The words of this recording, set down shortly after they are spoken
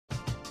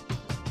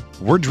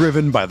We're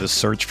driven by the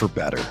search for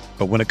better.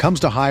 But when it comes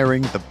to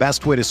hiring, the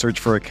best way to search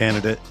for a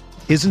candidate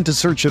isn't to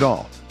search at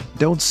all.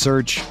 Don't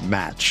search,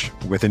 match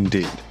with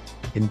Indeed.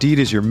 Indeed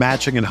is your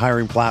matching and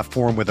hiring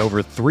platform with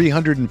over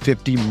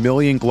 350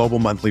 million global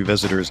monthly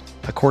visitors,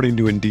 according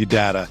to Indeed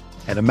data,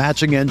 and a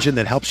matching engine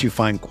that helps you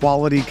find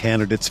quality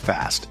candidates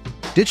fast.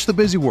 Ditch the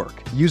busy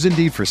work. Use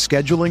Indeed for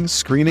scheduling,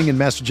 screening, and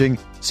messaging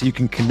so you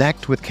can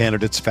connect with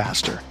candidates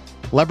faster.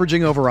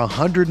 Leveraging over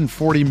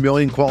 140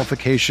 million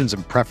qualifications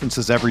and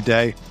preferences every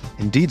day,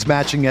 Indeed's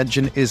matching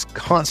engine is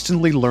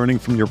constantly learning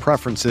from your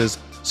preferences,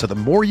 so the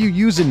more you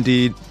use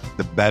Indeed,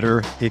 the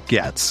better it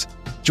gets.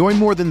 Join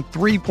more than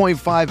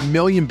 3.5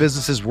 million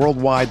businesses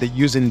worldwide that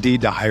use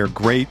Indeed to hire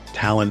great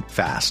talent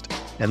fast.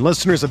 And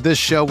listeners of this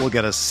show will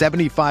get a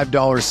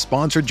 $75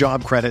 sponsored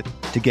job credit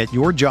to get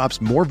your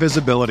jobs more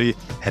visibility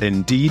at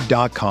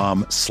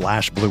Indeed.com/Blue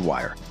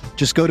Wire.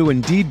 Just go to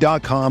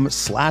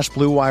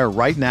Indeed.com/Blue Wire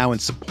right now and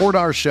support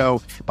our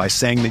show by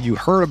saying that you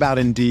heard about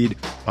Indeed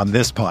on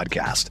this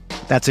podcast.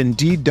 That's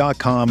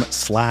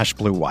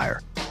Indeed.com/Blue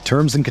Wire.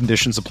 Terms and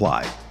conditions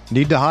apply.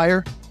 Need to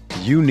hire?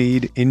 You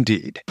need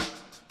Indeed.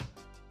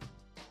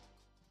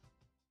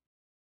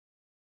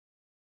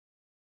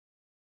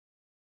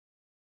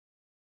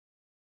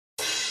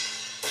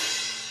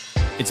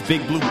 It's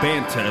Big Blue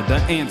Banter, the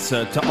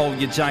answer to all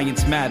your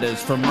Giants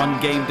matters. From run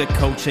game to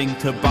coaching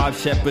to Bob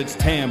Shepard's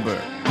timbre.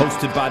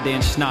 Hosted by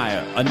Dan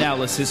Schneier,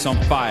 analysis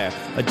on fire.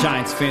 A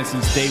Giants fan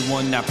since day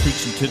one, now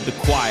preaching to the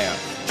choir.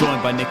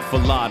 Joined by Nick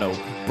Filato,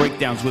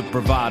 breakdowns with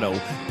bravado.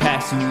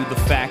 Passing you the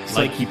facts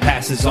like he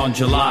passes on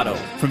gelato.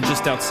 From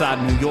just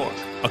outside New York,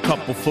 a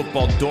couple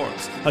football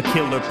dorks. A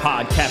killer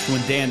podcast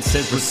when Dan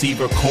says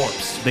receiver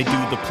corpse. They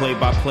do the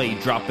play-by-play,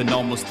 dropping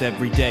almost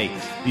every day.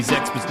 These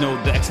experts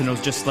know the X and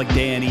O's just like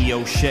Danny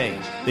O'Shea.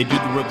 They do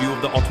the review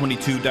of the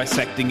All-22,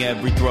 dissecting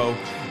every throw.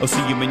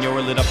 Osi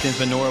Umenyiora lit up Dan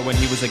Venora when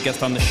he was a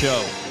guest on the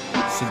show.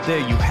 So there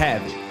you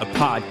have it, a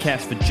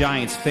podcast for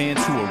Giants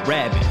fans who are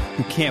rabid,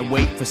 who can't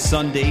wait for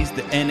Sundays,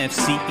 the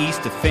NFC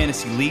East, the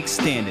Fantasy League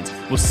standings.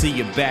 We'll see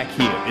you back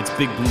here. It's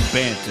Big Blue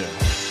Banter.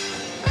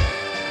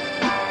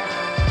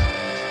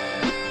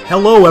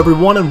 Hello,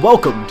 everyone, and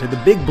welcome to the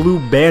Big Blue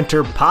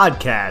Banter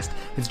podcast.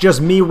 It's just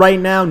me right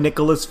now,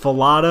 Nicholas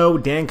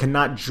Filato. Dan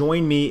cannot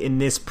join me in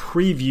this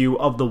preview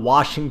of the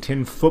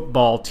Washington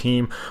football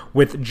team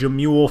with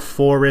Jamul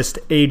Forrest,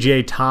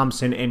 AJ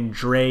Thompson, and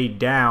Dre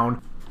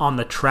Down on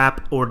the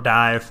Trap or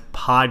Dive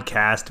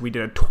podcast. We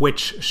did a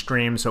Twitch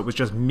stream, so it was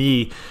just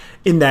me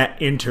in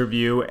that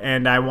interview,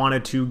 and I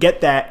wanted to get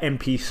that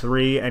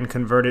MP3 and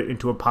convert it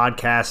into a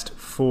podcast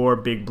for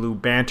Big Blue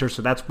Banter,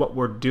 so that's what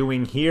we're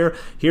doing here.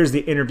 Here's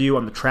the interview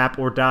on the Trap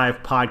or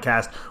Dive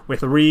podcast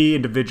with three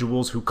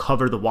individuals who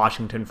cover the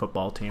Washington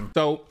football team.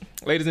 So,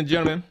 ladies and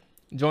gentlemen,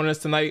 joining us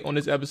tonight on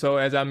this episode,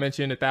 as I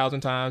mentioned 1,000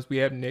 times, we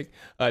have Nick.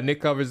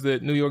 Nick covers the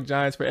New York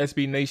Giants for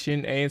SB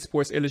Nation and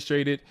Sports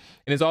Illustrated,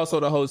 and is also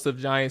the host of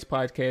Giants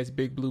podcast,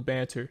 Big Blue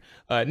Banter.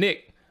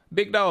 Nick,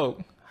 big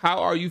dog, how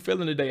are you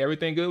feeling today?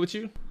 Everything good with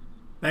you?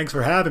 Thanks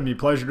for having me.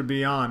 Pleasure to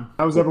be on.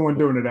 How's everyone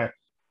doing today?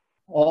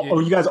 Oh,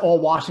 you guys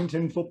all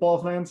Washington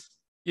football fans?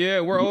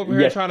 Yeah, we're over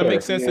here trying to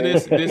make sense of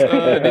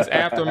this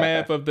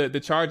aftermath of the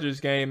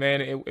Chargers game,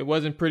 man. It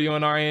wasn't pretty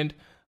on our end.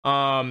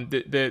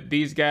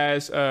 These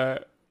guys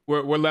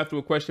we're left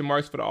with question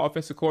marks for the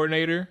offensive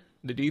coordinator,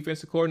 the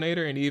defensive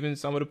coordinator, and even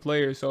some of the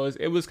players. So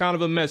it was kind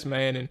of a mess,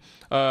 man. And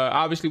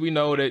obviously we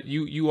know that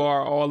you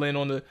are all in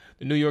on the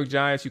New York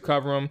Giants. You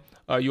cover them.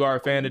 You are a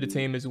fan of the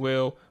team as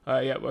well.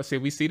 I say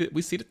we see the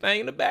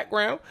thing in the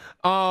background.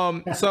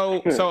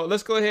 So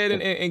let's go ahead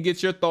and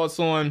get your thoughts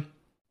on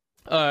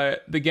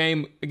the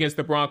game against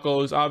the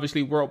Broncos.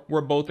 Obviously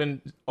we're both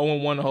in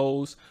 0-1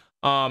 holes.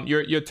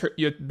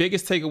 Your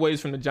biggest takeaways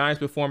from the Giants'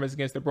 performance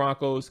against the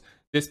Broncos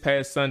this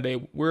past Sunday.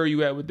 Where are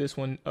you at with this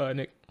one,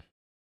 Nick?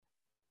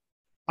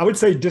 I would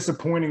say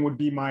disappointing would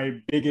be my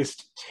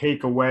biggest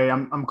takeaway.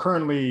 I'm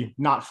currently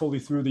not fully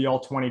through the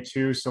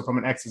All-22, so from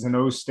an X's and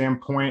O's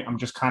standpoint, I'm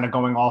just kind of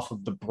going off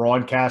of the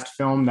broadcast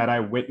film that I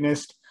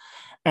witnessed.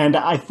 And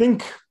I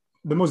think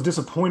the most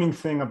disappointing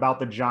thing about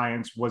the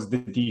Giants was the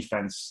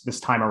defense this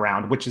time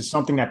around, which is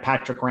something that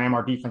Patrick Graham,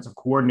 our defensive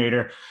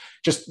coordinator,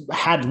 just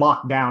had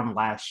locked down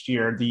last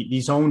year.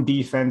 The zone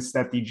defense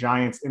that the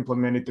Giants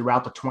implemented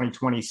throughout the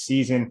 2020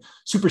 season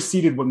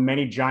superseded what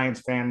many Giants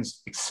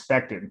fans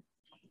expected.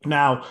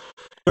 Now,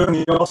 during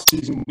the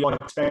offseason, we all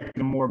expected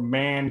a more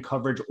man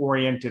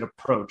coverage-oriented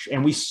approach,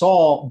 and we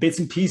saw bits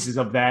and pieces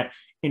of that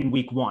in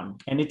week one,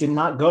 and it did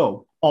not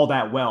go all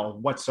that well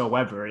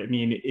whatsoever. I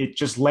mean, it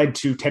just led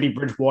to Teddy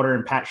Bridgewater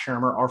and Pat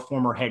Shurmur, our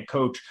former head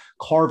coach,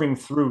 carving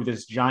through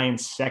this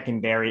Giants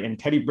secondary. And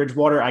Teddy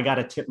Bridgewater, I got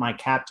to tip my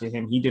cap to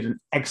him. He did an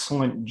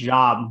excellent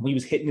job. He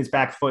was hitting his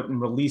back foot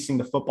and releasing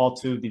the football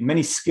to the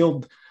many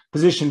skilled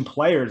position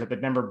players that the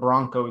Denver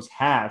Broncos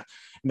have.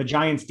 And the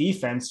Giants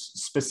defense,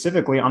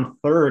 specifically on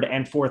third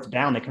and fourth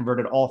down, they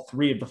converted all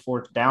three of the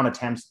fourth down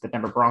attempts the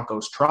Denver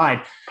Broncos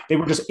tried. They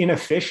were just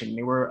inefficient.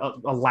 They were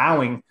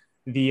allowing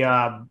the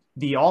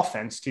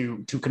offense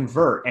to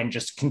convert and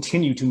just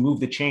continue to move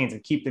the chains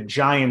and keep the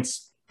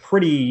Giants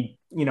pretty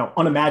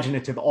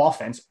unimaginative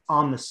offense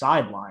on the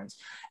sidelines.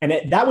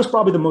 And that was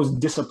probably the most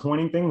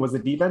disappointing thing was the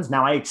defense.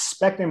 Now, I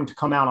expect them to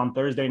come out on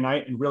Thursday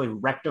night and really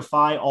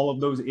rectify all of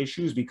those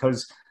issues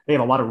because they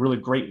have a lot of really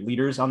great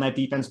leaders on that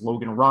defense.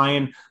 Logan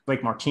Ryan,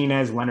 Blake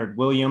Martinez, Leonard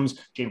Williams,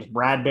 James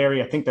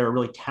Bradbury. I think they're a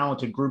really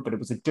talented group, but it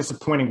was a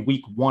disappointing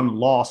week 1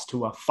 loss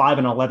to a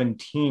 5-11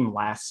 team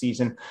last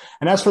season.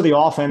 And as for the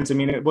offense, I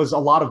mean, it was a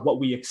lot of what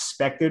we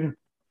expected.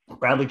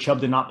 Bradley Chubb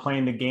did not play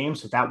in the game,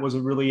 so that was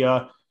a really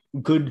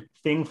good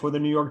thing for the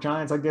New York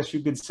Giants, I guess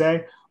you could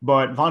say.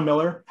 But Von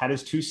Miller had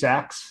his 2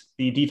 sacks.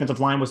 The defensive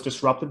line was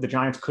disrupted. The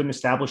Giants couldn't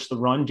establish the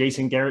run.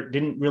 Jason Garrett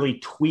didn't really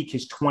tweak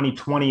his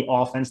 2020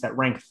 offense that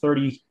ranked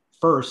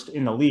 31st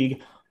in the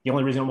league. The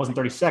only reason it wasn't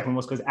 32nd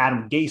was because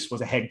Adam Gase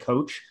was a head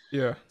coach.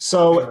 Yeah.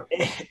 So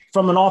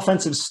from an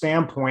offensive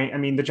standpoint, I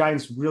mean, the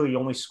Giants really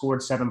only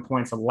scored 7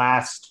 points the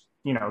last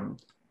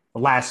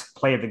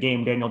play of the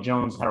game. Daniel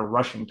Jones had a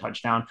rushing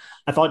touchdown.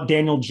 I thought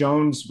Daniel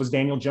Jones was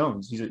Daniel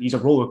Jones. He's a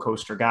roller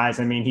coaster, guys.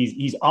 I mean,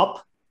 he's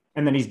up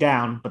and then he's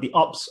down, but the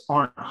ups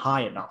aren't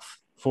high enough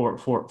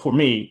for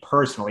me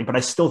personally. But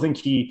I still think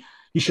he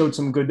showed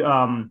some good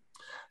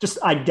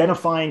just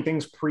identifying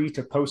things pre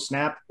to post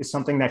snap is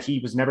something that he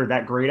was never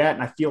that great at.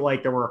 And I feel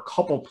like there were a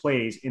couple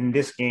plays in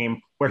this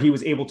game where he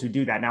was able to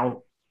do that.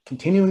 Now,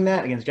 continuing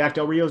that against Jack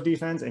Del Rio's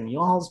defense and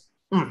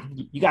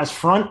you guys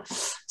front,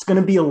 it's going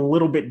to be a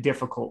little bit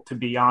difficult, to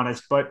be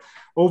honest. But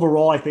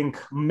overall, I think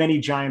many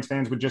Giants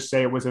fans would just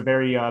say it was a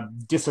very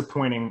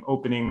disappointing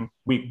opening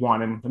week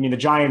 1. And I mean, the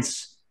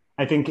Giants,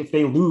 I think if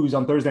they lose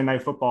on Thursday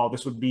Night Football,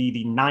 this would be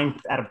the 9th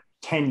out of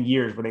 10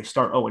 years where they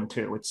start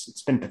 0-2.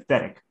 It's been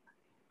pathetic.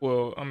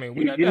 Well, I mean,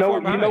 you know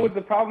what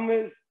the problem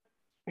is?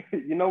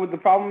 You know what the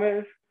problem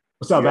is?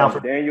 What's up,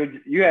 Alfred?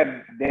 You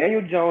had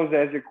Daniel Jones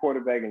as your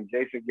quarterback and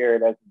Jason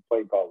Garrett as the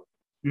play caller.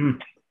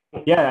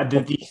 Yeah,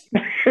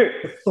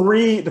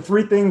 the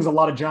three things a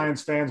lot of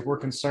Giants fans were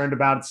concerned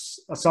about, it's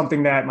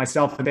something that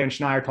myself and Dan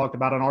Schneier talked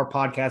about on our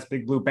podcast,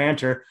 Big Blue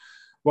Banter,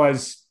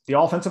 was the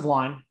offensive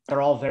line.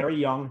 They're all very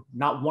young.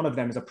 Not one of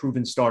them is a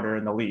proven starter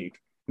in the league.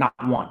 Not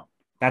one.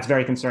 That's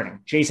very concerning.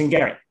 Jason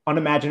Garrett,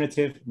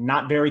 unimaginative,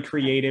 not very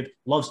creative,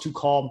 loves to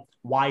call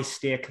Y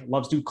stick,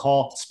 loves to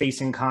call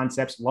spacing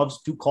concepts,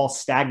 loves to call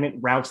stagnant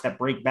routes that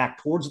break back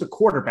towards the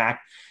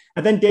quarterback.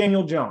 And then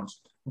Daniel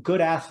Jones,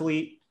 good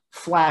athlete,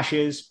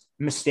 flashes,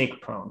 mistake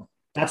prone.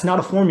 That's not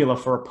a formula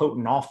for a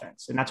potent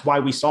offense. And that's why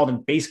we saw them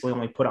basically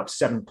only put up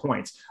 7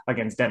 points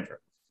against Denver.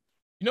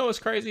 You know what's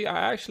crazy?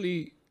 I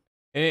actually,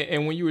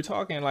 and when you were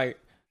talking, like,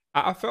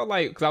 I felt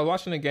like, because I was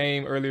watching the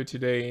game earlier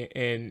today,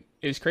 and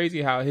it's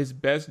crazy how his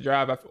best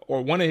drive,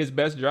 or one of his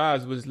best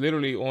drives, was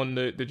literally on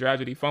the drive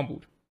that he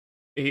fumbled.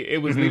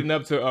 It was leading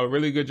up to a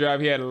really good drive.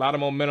 He had a lot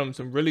of momentum,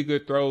 some really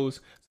good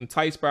throws, some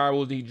tight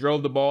spirals. He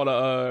drove the ball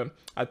to,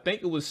 I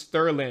think it was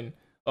Sterling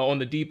on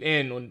the deep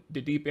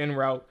end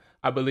route,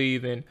 I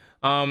believe. And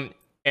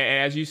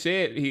as you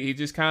said, he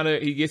just kind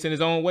of, he gets in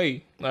his own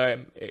way.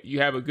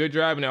 You have a good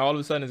drive, and then all of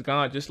a sudden it's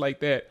gone just like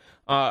that.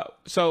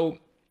 So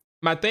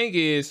my thing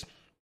is,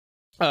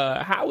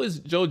 how is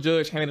Joe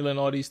Judge handling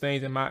all these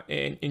things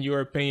in your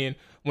opinion?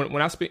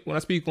 When I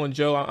speak on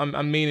Joe,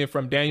 I'm meaning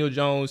from Daniel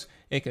Jones,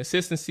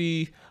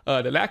 inconsistency,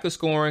 the lack of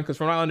scoring. Because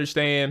from what I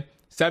understand,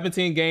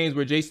 17 games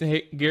where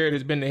Jason Garrett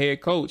has been the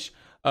head coach,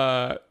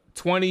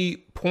 20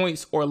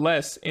 points or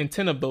less in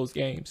 10 of those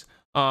games.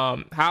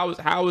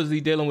 How is he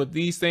dealing with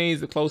these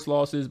things, the close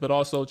losses, but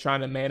also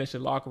trying to manage the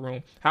locker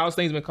room? How has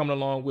things been coming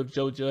along with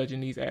Joe Judge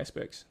in these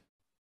aspects?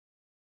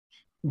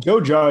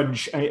 Joe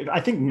Judge, I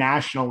think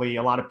nationally,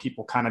 a lot of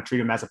people kind of treat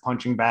him as a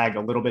punching bag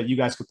a little bit. You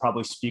guys could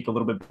probably speak a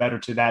little bit better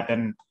to that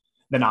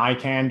than I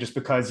can, just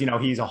because,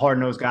 he's a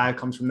hard-nosed guy,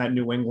 comes from that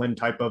New England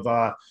type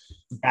of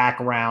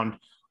background.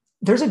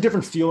 There's a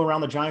different feel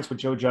around the Giants with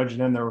Joe Judge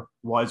than there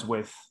was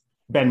with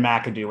Ben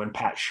McAdoo and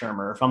Pat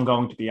Shurmur, if I'm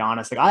going to be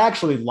honest. Like, I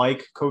actually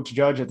like Coach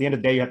Judge. At the end of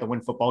the day, you have to win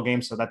football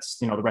games, so that's,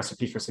 the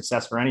recipe for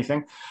success for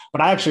anything.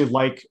 But I actually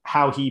like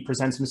how he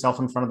presents himself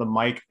in front of the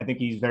mic. I think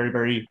he's very,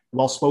 very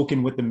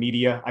well-spoken with the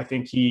media. I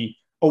think he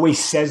always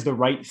says the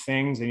right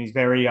things, and he's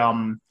very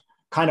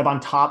kind of on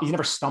top. He's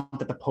never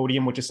stumped at the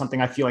podium, which is something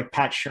I feel like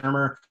Pat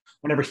Shurmur,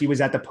 whenever he was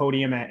at the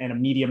podium and a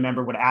media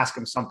member would ask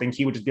him something,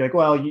 he would just be like,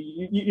 well,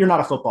 you're not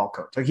a football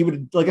coach. Like, he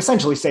would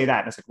essentially say that.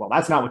 And it's like, well,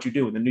 that's not what you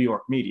do in the New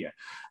York media.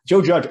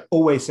 Joe Judge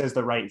always says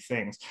the right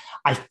things.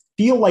 I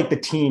feel like the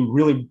team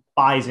really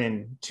buys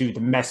into the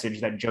message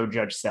that Joe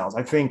Judge sells.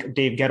 I think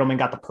Dave Gettleman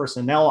got the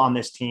personnel on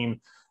this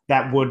team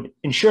that would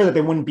ensure that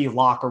there wouldn't be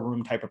locker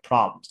room type of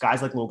problems.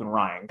 Guys like Logan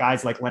Ryan,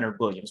 guys like Leonard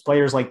Williams,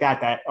 players like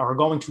that are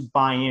going to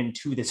buy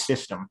into the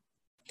system.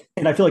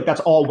 And I feel like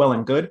that's all well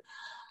and good.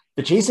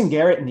 The Jason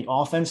Garrett and the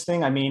offense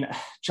thing, I mean,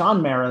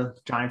 John Mara,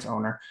 Giants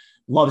owner,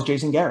 loves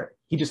Jason Garrett.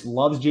 He just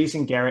loves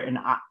Jason Garrett. And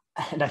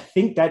I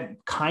think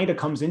that kind of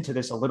comes into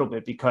this a little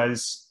bit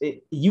because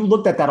you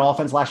looked at that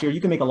offense last year, you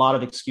can make a lot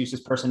of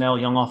excuses, personnel,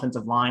 young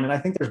offensive line. And I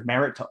think there's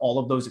merit to all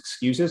of those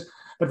excuses.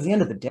 But at the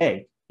end of the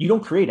day, you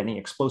don't create any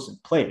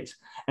explosive plays.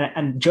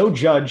 And Joe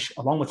Judge,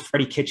 along with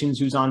Freddie Kitchens,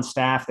 who's on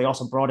staff, they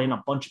also brought in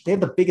they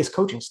have the biggest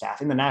coaching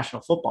staff in the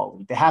National Football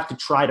League. They have to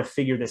try to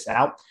figure this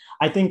out.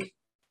 I think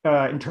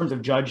in terms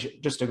of Judge,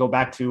 just to go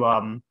back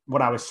to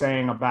what I was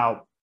saying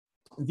about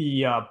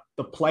the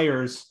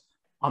players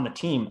on the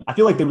team, I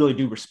feel like they really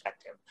do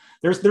respect him.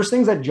 There's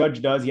things that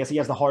Judge does. Yes, he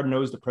has the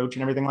hard-nosed approach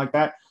and everything like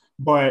that.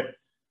 But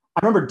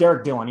I remember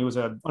Derek Dillon. He was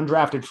an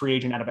undrafted free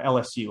agent out of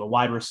LSU, a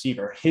wide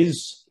receiver.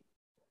 His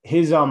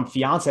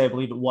fiance, I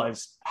believe it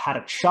was, had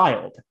a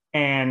child,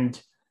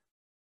 and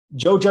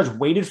Joe Judge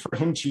waited for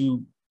him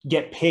to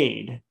get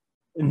paid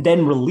and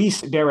then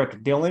released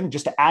Derek Dillon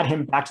just to add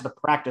him back to the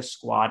practice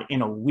squad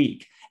in a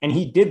week. And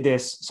he did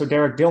this so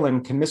Derek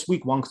Dillon can miss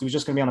week 1 because he was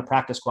just going to be on the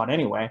practice squad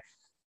anyway.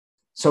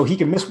 So he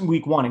can miss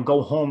week 1 and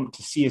go home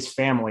to see his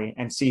family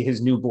and see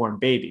his newborn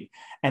baby.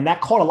 And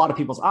that caught a lot of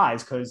people's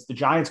eyes because the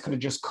Giants could have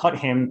just cut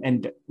him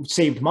and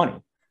saved money.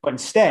 But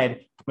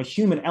instead, from a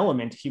human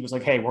element, he was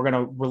like, hey, we're going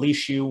to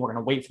release you. We're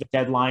going to wait for the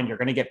deadline. You're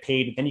going to get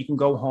paid. Then you can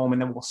go home and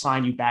then we'll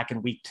sign you back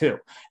in week 2. And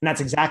that's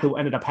exactly what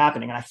ended up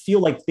happening. And I feel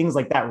like things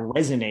like that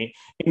resonate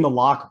in the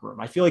locker room.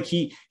 I feel like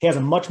he has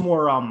a much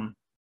more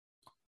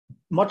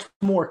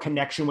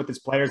connection with his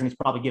players than he's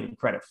probably given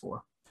credit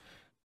for.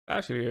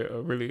 Actually, a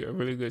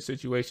really good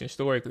situation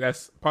story, because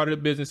that's part of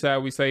the business side.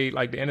 We say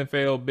like the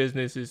NFL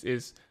business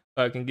is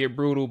can get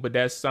brutal, but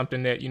that's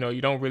something that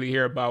you don't really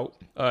hear about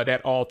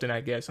that often,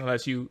 I guess,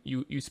 unless you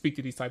speak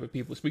to these type of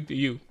people. Speak to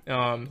you,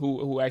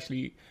 who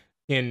actually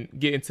can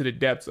get into the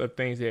depths of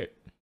things that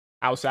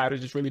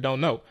outsiders just really don't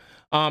know.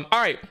 All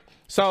right,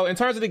 so in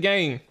terms of the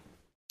game,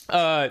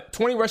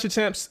 20 rush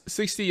attempts,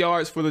 60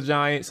 yards for the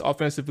Giants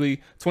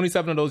offensively.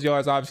 27 of those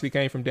yards obviously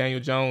came from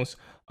Daniel Jones.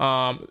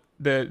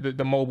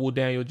 The mobile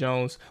Daniel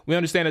Jones. We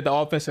understand that the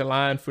offensive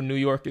line for New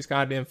York is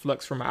kind of in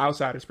flux from an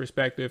outsider's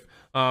perspective.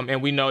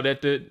 And we know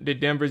that the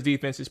Denver's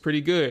defense is pretty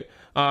good.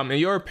 In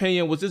your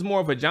opinion, was this more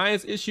of a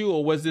Giants issue,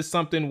 or was this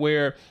something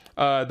where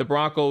the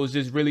Broncos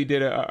just really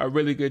did a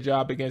really good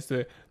job against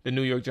the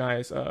New York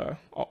Giants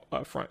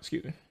front?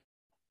 Excuse me.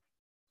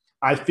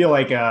 I feel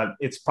like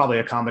it's probably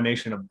a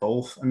combination of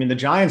both. I mean, the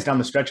Giants down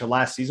the stretch of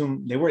last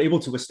season, they were able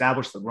to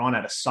establish the run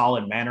at a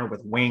solid manner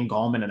with Wayne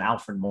Gallman and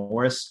Alfred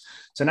Morris.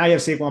 So now you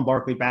have Saquon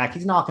Barkley back.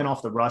 He's knocking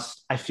off the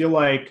rust. I feel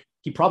like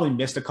he probably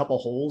missed a couple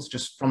holes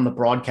just from the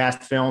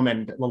broadcast film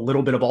and a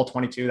little bit of all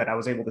 22 that I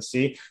was able to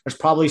see. There's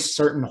probably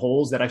certain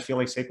holes that I feel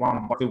like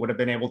Saquon Barkley would have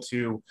been able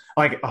to,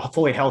 like a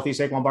fully healthy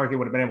Saquon Barkley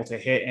would have been able to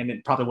hit, and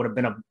it probably would have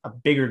been a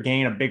bigger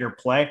gain, a bigger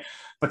play.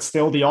 But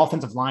still, the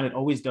offensive line, it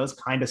always does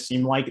kind of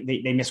seem like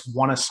they miss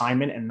one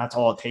assignment, and that's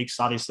all it takes,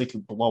 obviously, to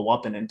blow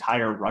up an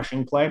entire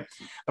rushing play.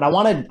 But I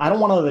don't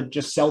want to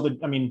just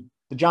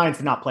the Giants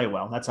did not play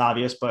well. That's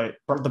obvious, but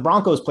the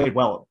Broncos played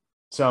well.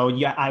 So,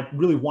 yeah, I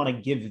really want to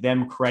give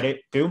them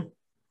credit too.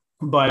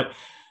 But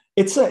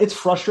it's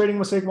frustrating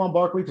with Saquon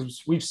Barkley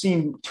because we've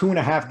seen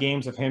 2.5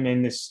 games of him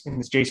in this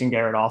Jason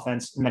Garrett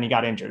offense, and then he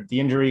got injured. The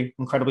injury,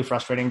 incredibly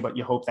frustrating, but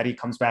you hope that he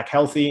comes back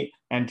healthy,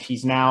 and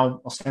he's now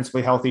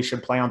ostensibly healthy,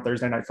 should play on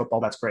Thursday Night Football.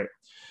 That's great.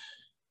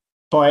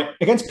 But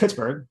against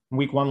Pittsburgh,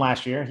 week 1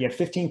 last year, he had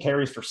 15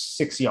 carries for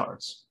 6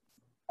 yards.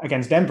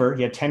 Against Denver,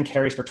 he had 10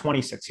 carries for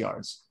 26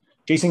 yards.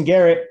 Jason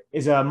Garrett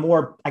is a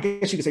more, I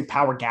guess you could say,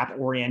 power gap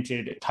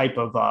oriented type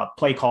of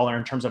play caller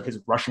in terms of his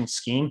rushing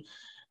scheme.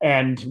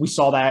 And we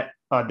saw that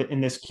in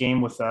this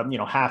game with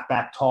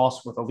halfback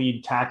toss with a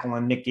lead tackle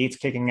and Nick Gates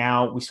kicking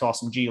out. We saw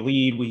some G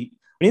lead. We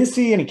didn't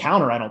see any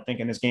counter, I don't think,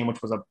 in this game, which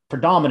was a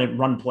predominant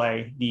run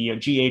play, the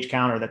GH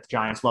counter that the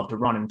Giants love to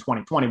run in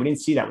 2020. We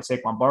didn't see that with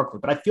Saquon Barkley.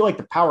 But I feel like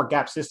the power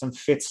gap system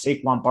fits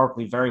Saquon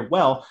Barkley very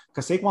well,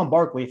 because Saquon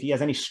Barkley, if he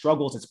has any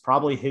struggles, it's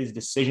probably his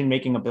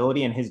decision-making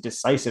ability and his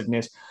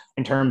decisiveness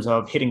in terms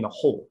of hitting the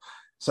hole.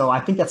 So I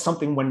think that's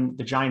something when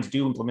the Giants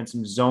do implement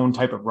some zone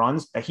type of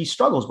runs that he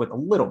struggles with a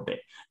little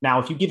bit. Now,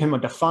 if you give him a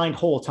defined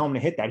hole, tell him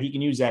to hit that, he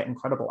can use that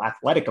incredible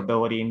athletic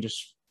ability and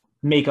just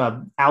make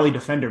a alley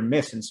defender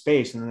miss in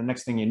space. And then the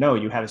next thing you know,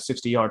 you have a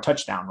 60-yard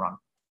touchdown run.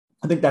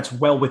 I think that's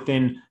well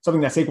within something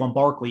that Saquon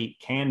Barkley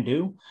can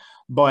do.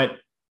 But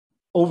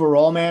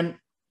overall, man,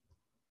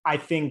 I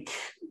think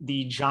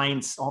the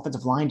Giants'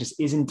 offensive line just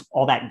isn't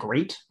all that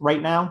great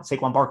right now.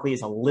 Saquon Barkley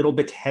is a little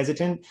bit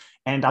hesitant,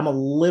 and I'm a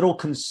little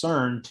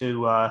concerned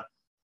to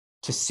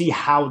see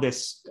how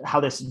this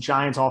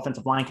Giants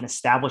offensive line can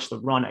establish the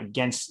run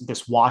against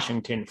this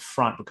Washington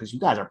front, because you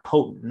guys are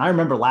potent. And I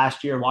remember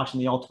last year watching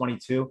the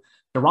All-22,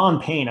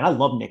 Daron Payne, and I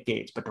love Nick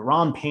Gates, but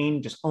Daron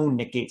Payne just owned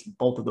Nick Gates in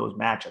both of those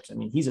matchups. I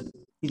mean, he's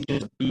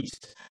just a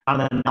beast.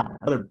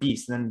 Another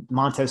beast. And then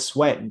Montez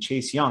Sweat and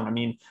Chase Young. I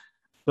mean,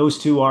 those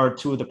two are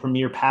two of the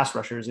premier pass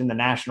rushers in the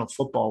National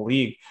Football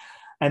League.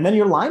 And then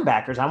your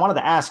linebackers, I wanted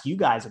to ask you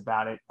guys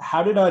about it.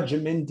 How did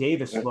Jamin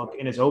Davis look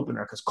in his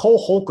opener? Because Cole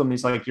Holcomb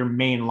is like your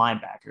main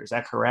linebacker. Is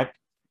that correct?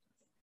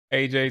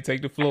 AJ,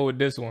 take the floor with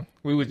this one.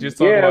 We was just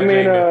talking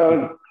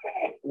about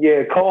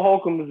Cole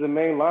Holcomb is the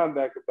main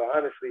linebacker, but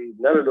honestly,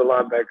 none of the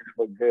linebackers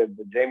look good.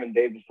 But Jamin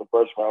Davis, the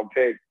first-round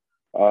pick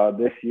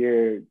this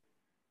year,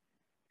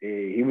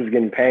 he was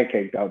getting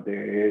pancaked out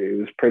there. It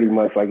was pretty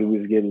much like he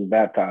was getting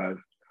baptized.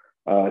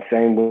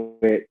 Same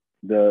with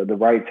the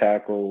right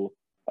tackle,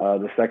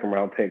 the second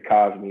round pick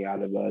Cosme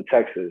out of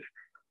Texas.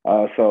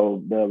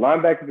 So the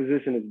linebacker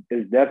position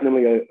is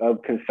definitely a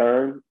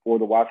concern for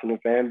the Washington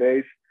fan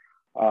base.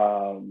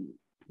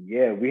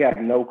 We have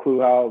no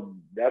clue how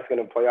that's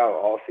going to play out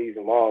all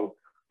season long.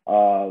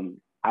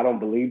 I don't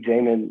believe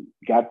Jamin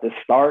got the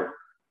start,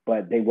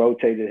 but they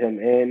rotated him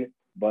in.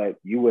 But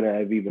you wouldn't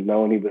have even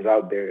known he was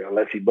out there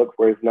unless you looked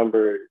for his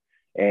number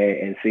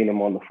and seen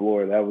him on the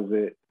floor. That was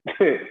it.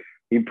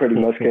 He pretty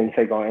much couldn't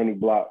take on any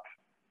blocks.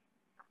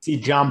 See,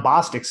 John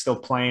Bostic's still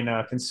playing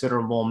a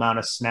considerable amount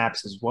of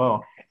snaps as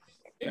well.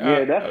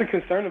 Yeah, that's the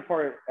concerning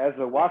part as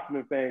a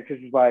Washington fan,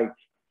 because it's like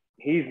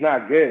he's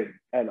not good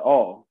at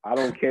all. I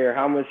don't care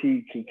how much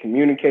he can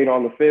communicate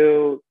on the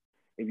field.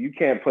 If you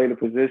can't play the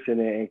position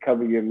and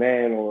cover your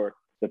man or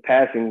the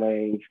passing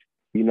lanes,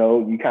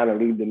 you kind of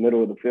leave the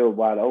middle of the field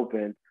wide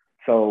open.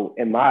 So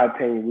in my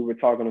opinion, we were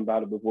talking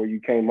about it before you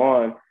came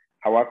on,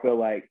 how I feel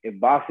like if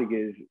Bostic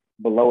is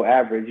below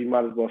average, you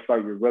might as well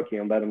start your rookie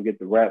and let him get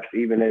the reps.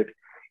 Even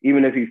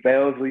if he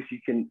fails, at least you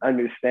can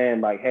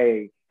understand, like,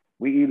 hey,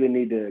 we either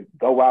need to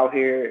go out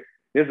here.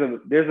 There's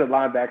a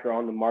linebacker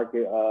on the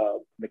market,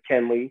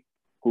 McKinley,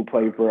 who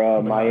played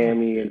for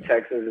Miami and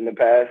Texas in the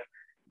past.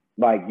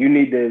 Like, you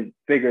need to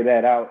figure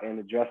that out and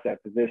address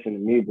that position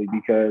immediately,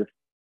 because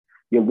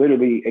you're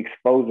literally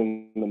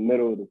exposing the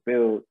middle of the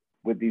field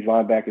with these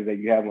linebackers that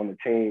you have on the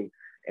team.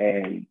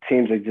 And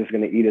teams are just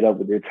going to eat it up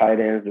with their tight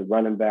ends, their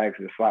running backs,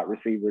 their slot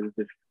receivers. It's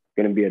just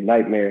going to be a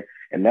nightmare.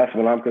 And that's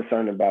what I'm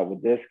concerned about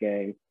with this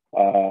game,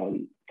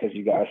 because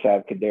you guys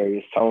have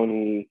Kadarius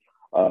Toney,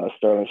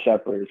 Sterling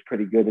Shepard is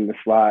pretty good in the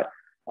slot.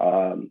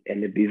 And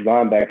if these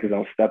linebackers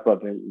don't step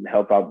up and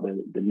help out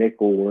the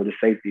nickel or the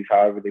safeties,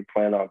 however they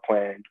plan on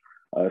playing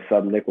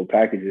sub-nickel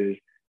packages,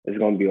 it's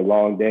going to be a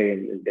long day,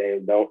 and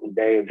Daniel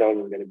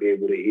Jones is going to be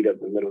able to eat up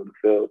the middle of the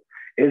field.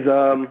 Is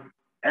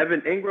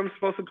Evan Ingram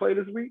supposed to play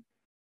this week?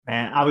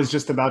 Man, I was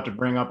just about to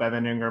bring up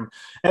Evan Ingram.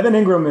 Evan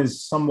Ingram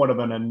is somewhat of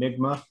an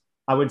enigma,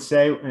 I would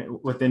say,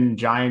 within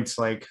Giants,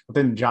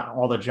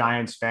 all the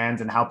Giants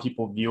fans and how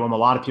people view him. A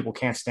lot of people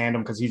can't stand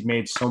him because he's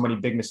made so many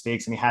big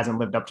mistakes and he hasn't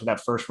lived up to that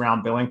first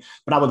round billing.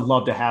 But I would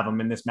love to have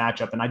him in this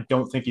matchup, and I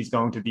don't think he's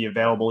going to be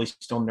available. He's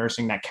still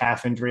nursing that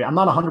calf injury. I'm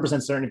not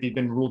 100% certain if he's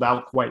been ruled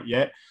out quite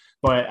yet,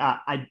 but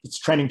it's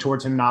trending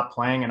towards him not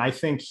playing. And I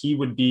think he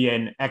would be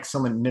an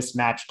excellent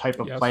mismatch type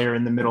of player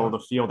in the middle of the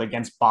field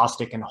against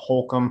Bostic and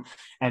Holcomb.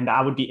 And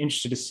I would be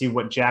interested to see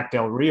what Jack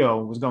Del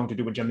Rio was going to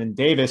do with Jamin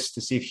Davis,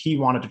 to see if he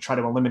wanted to try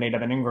to eliminate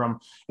Evan Ingram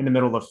in the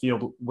middle of the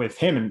field with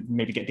him and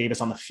maybe get Davis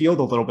on the field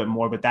a little bit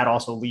more. But that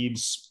also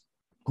leaves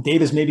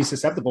Davis maybe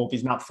susceptible if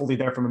he's not fully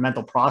there from a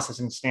mental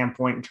processing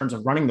standpoint in terms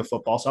of running the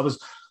football. So I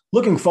was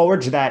looking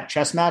forward to that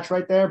chess match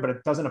right there, but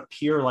it doesn't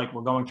appear like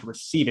we're going to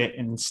receive it.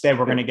 And instead,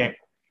 we're going to get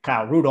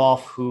Kyle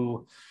Rudolph,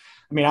 who,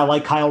 I mean, I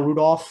like Kyle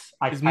Rudolph.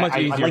 It's much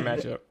easier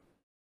matchup.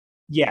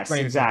 Yes,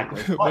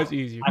 exactly. Much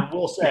easier. I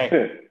will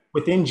say,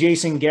 within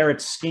Jason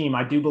Garrett's scheme,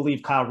 I do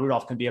believe Kyle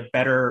Rudolph can be a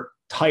better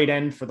tight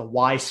end for the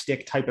Y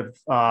stick type of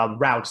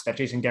routes that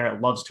Jason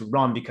Garrett loves to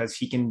run, because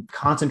he can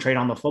concentrate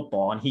on the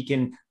football and he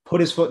can put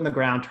his foot in the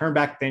ground, turn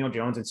back Daniel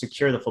Jones and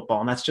secure the football.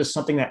 And that's just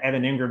something that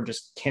Evan Ingram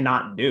just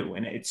cannot do.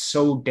 And it's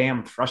so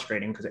damn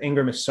frustrating because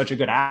Ingram is such a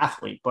good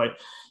athlete, but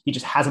he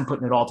just hasn't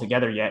put it all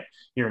together yet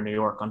here in New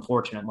York,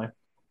 unfortunately.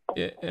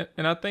 Yeah,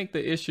 and I think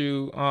the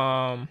issue,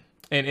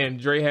 and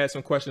Dre had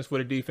some questions for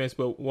the defense,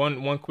 but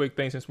one quick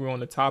thing since we're on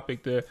the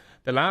topic, the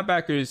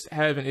linebackers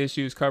having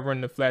issues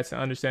covering the flats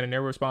and understanding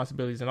their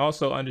responsibilities, and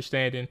also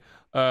understanding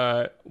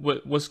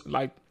what's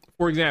like.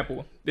 For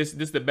example, this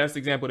is the best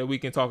example that we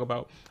can talk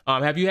about.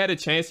 Have you had a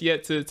chance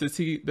yet to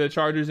see the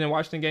Chargers and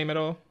Washington game at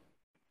all?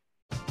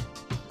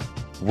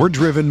 We're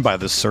driven by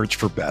the search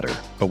for better.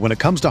 But when it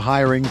comes to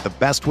hiring, the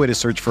best way to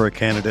search for a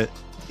candidate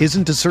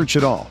isn't to search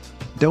at all.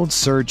 Don't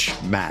search,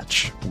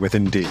 match with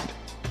Indeed.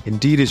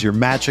 Indeed is your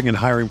matching and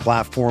hiring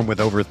platform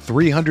with over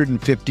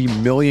 350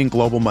 million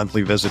global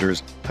monthly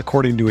visitors,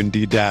 according to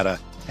Indeed data,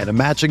 and a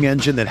matching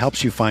engine that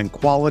helps you find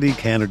quality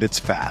candidates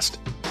fast.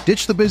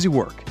 Ditch the busy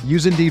work.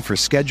 Use Indeed for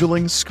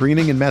scheduling,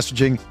 screening, and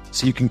messaging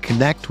so you can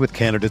connect with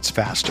candidates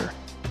faster.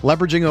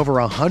 Leveraging over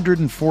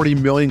 140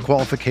 million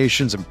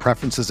qualifications and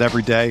preferences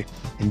every day,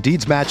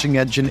 Indeed's matching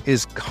engine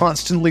is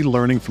constantly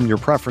learning from your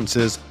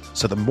preferences,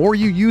 so the more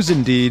you use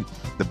Indeed,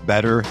 the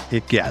better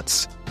it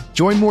gets.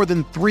 Join more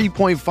than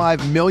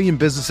 3.5 million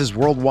businesses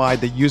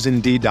worldwide that use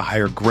Indeed to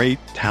hire great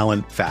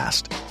talent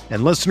fast.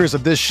 And listeners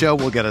of this show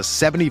will get a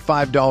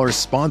 $75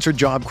 sponsored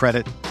job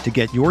credit to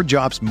get your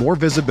jobs more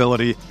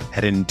visibility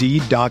at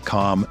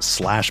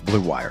Indeed.com/Blue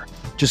Wire.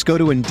 Just go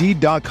to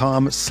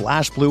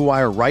Indeed.com/Blue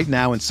Wire right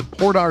now and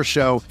support our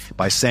show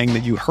by saying that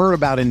you heard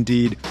about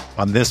Indeed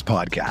on this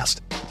podcast.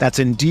 That's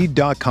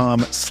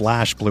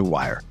Indeed.com/Blue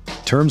Wire.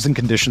 Terms and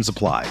conditions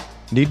apply.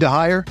 Need to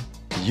hire?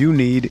 You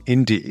need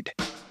Indeed.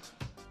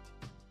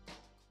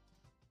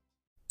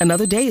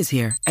 Another day is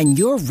here, and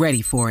you're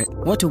ready for it.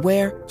 What to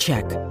wear?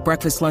 Check.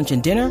 Breakfast, lunch,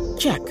 and dinner?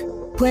 Check.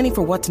 Planning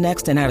for what's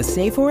next and how to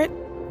save for it?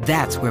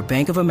 That's where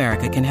Bank of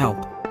America can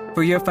help.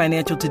 For your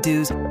financial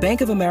to-dos,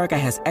 Bank of America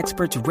has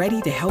experts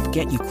ready to help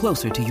get you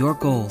closer to your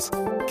goals.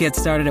 Get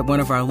started at one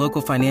of our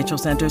local financial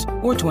centers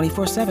or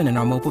 24/7 in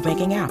our mobile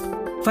banking app.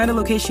 Find a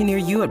location near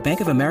you at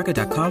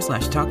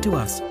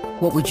bankofamerica.com/talktous.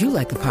 What would you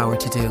like the power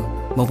to do?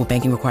 Mobile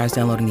banking requires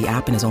downloading the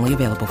app and is only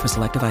available for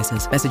select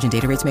devices. Message and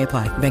data rates may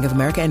apply. Bank of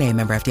America N.A.,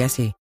 member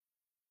FDIC.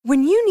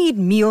 When you need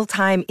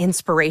mealtime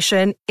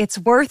inspiration, it's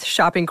worth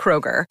shopping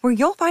Kroger, where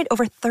you'll find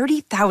over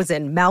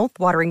 30,000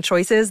 mouth-watering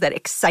choices that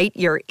excite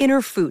your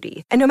inner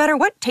foodie. And no matter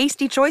what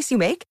tasty choice you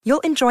make,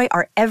 you'll enjoy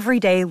our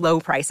everyday low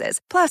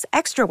prices, plus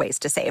extra ways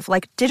to save,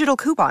 like digital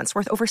coupons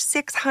worth over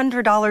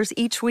 $600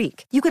 each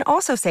week. You can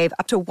also save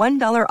up to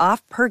 $1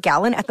 off per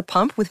gallon at the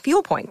pump with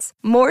fuel points.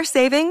 More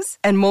savings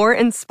and more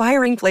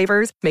inspiring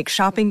flavors make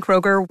shopping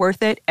Kroger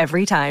worth it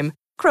every time.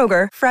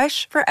 Kroger,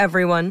 fresh for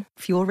everyone.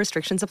 Fuel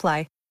restrictions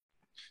apply.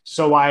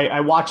 So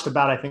I watched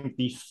about, I think,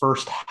 the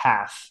first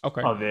half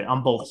of it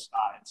on both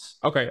sides.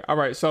 Okay. All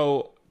right.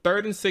 So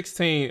 3rd and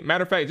 16.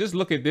 Matter of fact, just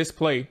look at this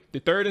play.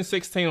 The 3rd and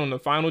 16 on the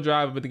final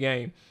drive of the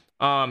game.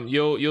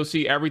 You'll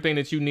see everything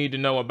that you need to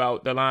know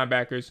about the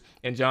linebackers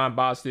and John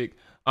Bostic.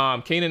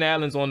 Keenan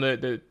Allen's on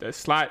the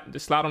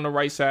slot on the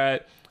right side,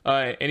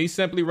 and he's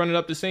simply running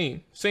up the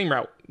seam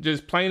route,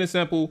 just plain and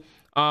simple.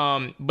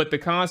 But the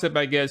concept,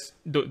 I guess,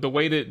 the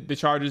way that the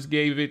Chargers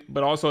gave it,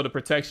 but also the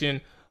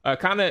protection.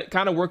 Kind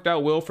of worked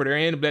out well for their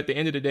end, but at the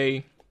end of the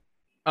day,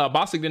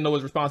 Bostic didn't know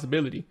his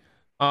responsibility.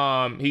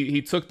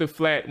 He took the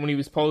flat when he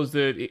was supposed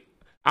to.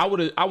 I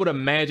would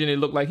imagine it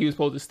looked like he was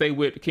supposed to stay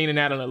with Keenan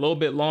Allen a little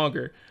bit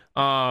longer.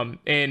 And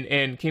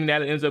Keenan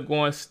Allen ends up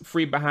going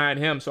free behind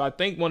him. So I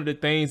think one of the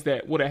things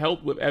that would have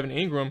helped with Evan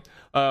Ingram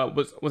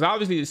was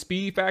obviously the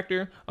speed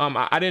factor.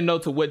 I didn't know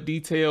to what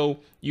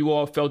detail you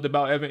all felt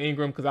about Evan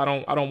Ingram, because I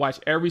don't watch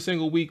every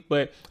single week,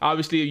 but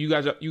obviously you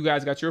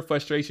guys got your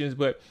frustrations.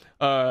 But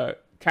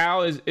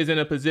Kyle is in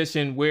a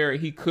position where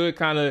he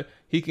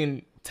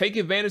can take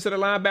advantage of the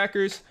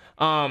linebackers.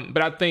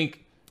 But I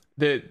think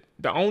that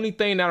the only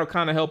thing that'll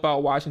kind of help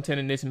out Washington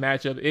in this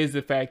matchup is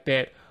the fact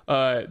that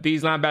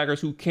these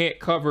linebackers who can't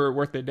cover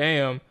worth a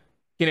damn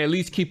can at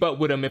least keep up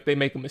with them if they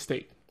make a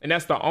mistake. And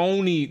that's the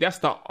only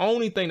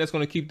thing that's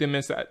going to keep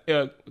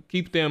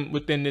them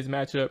within this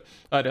matchup.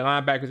 The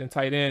linebackers and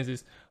tight ends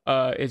is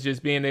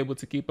just being able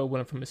to keep up with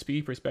them from a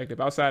speed perspective.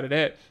 Outside of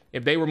that,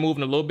 if they were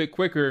moving a little bit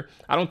quicker,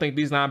 I don't think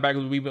these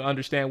linebackers would even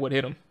understand what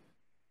hit them.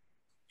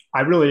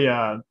 I really,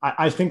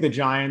 I think the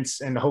Giants,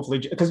 and hopefully,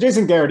 because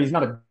Jason Garrett, he's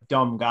not a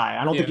dumb guy.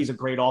 I don't think he's a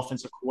great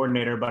offensive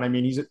coordinator, but I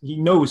mean, he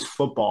knows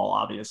football,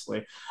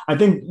 obviously. I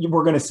think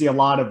we're going to see a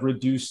lot of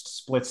reduced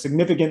splits,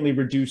 significantly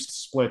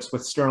reduced splits,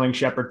 with Sterling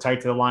Shepard tight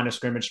to the line of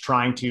scrimmage,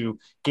 trying to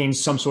gain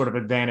some sort of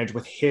advantage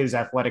with his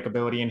athletic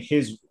ability and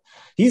he's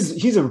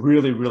a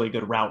really, really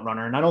good route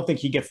runner. And I don't think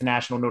he gets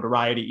national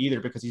notoriety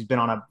either, because he's been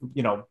on a,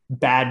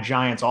 bad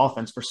Giants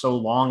offense for so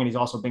long. And he's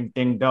also been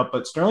dinged up,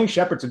 but Sterling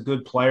Shepard's a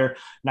good player.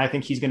 And I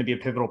think he's going to be a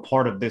pivotal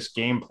part of this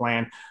game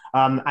plan.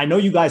 I know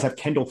you guys have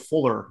Kendall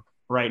Fuller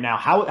right now.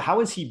 How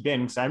has he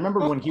been? Because I remember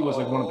when he was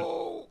like one of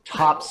the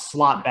top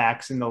slot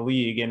backs in the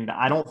league, and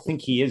I don't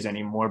think he is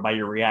anymore by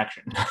your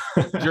reaction.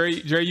 Dre,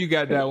 you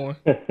got that one.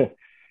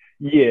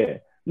 Yeah.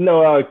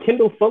 No,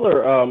 Kendall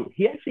Fuller,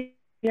 he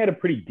had a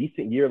pretty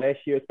decent year last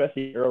year,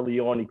 especially early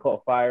on. He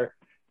caught fire,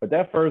 but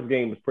that first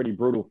game was pretty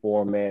brutal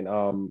for him,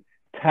 man.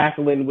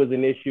 Tackling was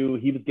an issue.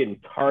 He was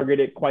getting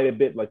targeted quite a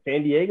bit. Like,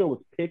 San Diego was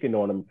picking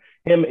on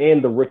him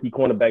and the rookie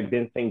cornerback,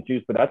 Ben St.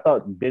 Juste. But I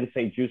thought Ben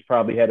St. Juste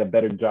probably had a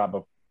better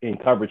job in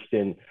coverage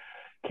than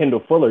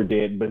Kendall Fuller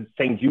did. But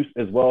St. Juste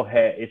as well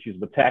had issues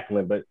with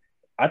tackling. But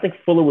I think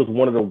Fuller was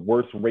one of the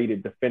worst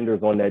rated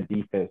defenders on that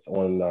defense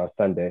on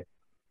Sunday.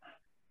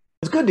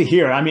 It's good to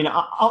hear. I mean,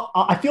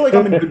 I feel like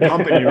I'm in good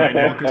company right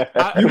now, because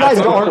you guys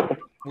aren't.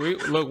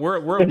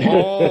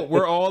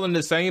 We're all in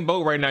the same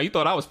boat right now. You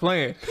thought I was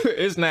playing.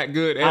 It's not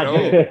good at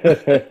all.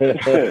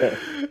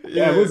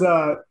 Yeah, it was.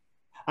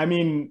 I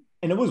mean,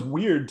 and it was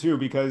weird too,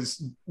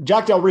 because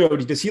Jack Del Rio,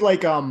 does he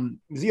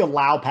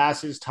allow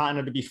passes kind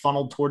of to be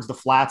funneled towards the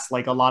flats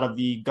like a lot of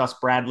the Gus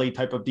Bradley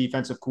type of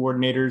defensive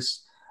coordinators?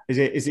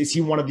 Is he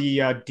one of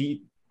the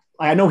deep?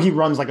 I know he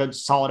runs like a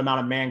solid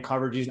amount of man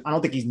coverage. I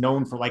don't think he's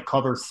known for like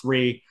cover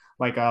three,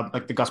 like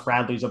the Gus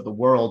Bradleys of the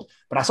world.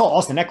 But I saw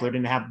Austin Eckler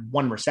didn't have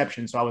one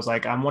reception, so I was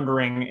like, I'm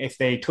wondering if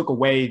the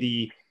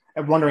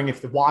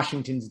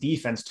Washington's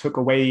defense took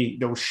away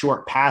those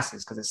short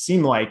passes, because it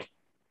seemed like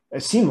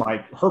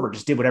Herbert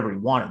just did whatever he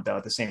wanted though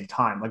at the same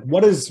time. Like,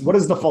 what is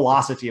the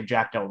philosophy of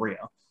Jack Del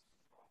Rio?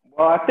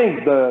 Well, I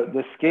think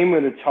the scheme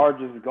of the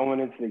Chargers going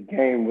into the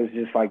game was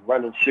just like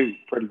run and shoot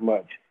pretty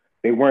much.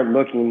 They weren't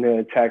looking to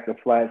attack the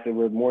flats. They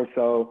were more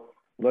so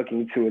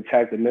looking to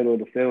attack the middle of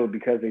the field,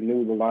 because they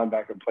knew the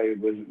linebacker play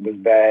was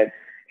bad,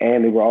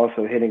 and they were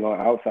also hitting on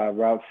outside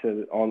routes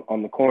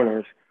on the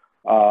corners.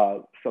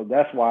 So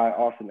that's why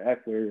Austin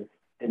Eckler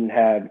didn't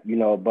have,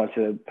 a bunch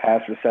of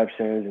pass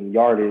receptions and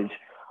yardage,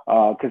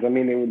 because, I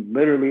mean, they were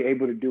literally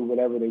able to do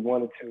whatever they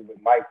wanted to with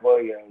Mike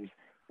Williams,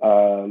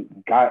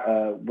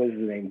 what's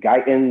his name?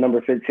 Guyton,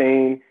 number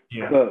 15.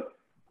 Yeah. Cook.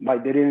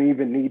 Like, they didn't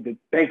even need to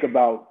think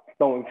about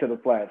throwing to the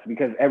flats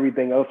because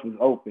everything else was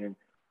open.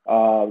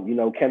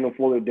 Kendall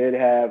Fuller did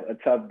have a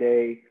tough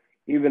day.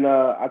 Even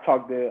I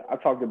talked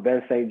to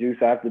Ben St.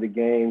 Juste after the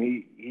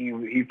game.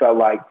 He felt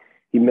like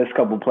he missed a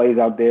couple plays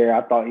out there.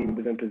 I thought he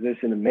was in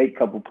position to make a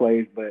couple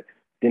plays, but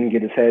didn't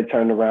get his head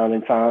turned around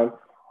in time.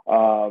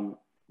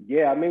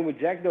 With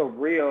Jack Del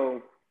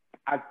Rio,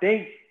 I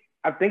think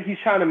he's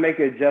trying to make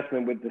an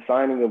adjustment with the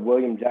signing of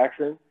William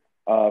Jackson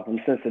from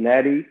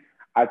Cincinnati.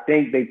 I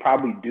think they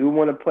probably do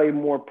want to play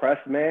more press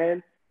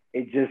man.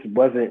 It just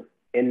wasn't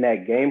in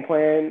that game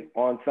plan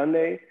on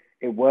Sunday.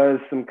 It was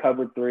some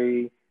cover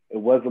 3. It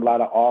was a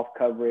lot of off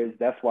coverage.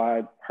 That's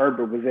why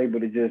Herbert was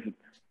able to just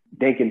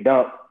dink and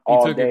dunk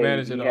all day. He took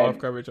advantage of the off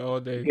coverage all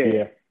day.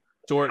 Yeah.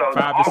 Short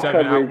 5 to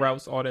 7 out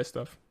routes, all that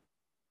stuff.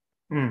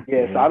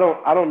 Yeah,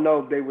 so I don't know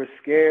if they were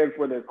scared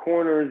for their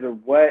corners or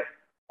what,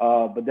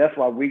 but that's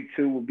why week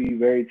 2 will be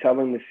very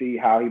telling to see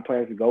how he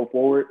plans to go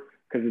forward.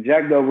 Because the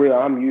Jack Del Rio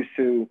I'm used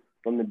to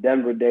from the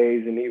Denver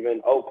days and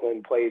even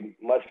Oakland played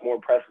much more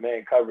press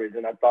man coverage,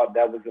 and I thought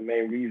that was the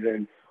main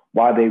reason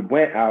why they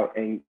went out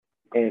and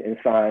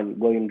signed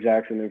William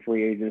Jackson in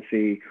free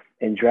agency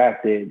and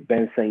drafted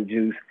Ben St.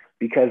 Juste,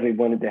 because they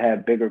wanted to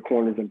have bigger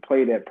corners and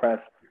play that press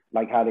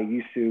like how they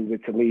used to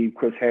with Talib,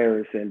 Chris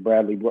Harris, and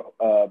Bradley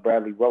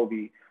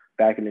Roby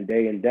back in the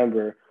day in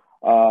Denver.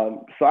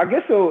 So I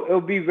guess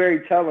it'll be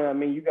very telling. I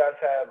mean, you guys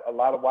have a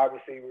lot of wide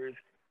receivers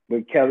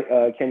with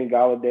Kenny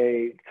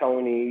Golladay,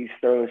 Tony,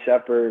 Sterling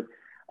Shepard,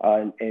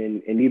 and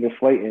even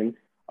Slayton.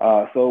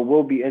 So it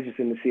will be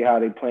interesting to see how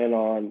they plan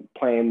on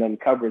playing them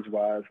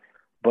coverage-wise.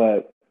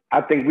 But I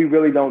think we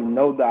really don't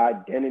know the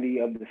identity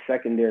of the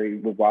secondary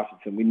with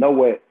Washington. We know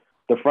what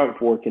the front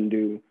four can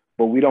do,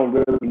 but we don't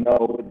really know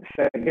what the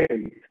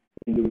secondary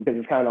can do because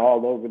it's kind of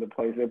all over the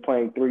place. They're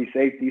playing 3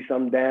 safeties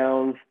some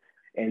downs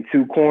and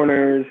 2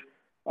 corners,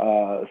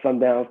 some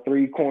downs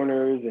 3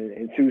 corners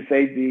and 2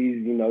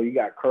 safeties. You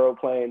got Curl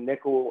playing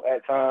nickel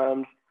at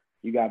times.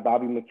 You got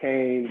Bobby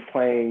McCain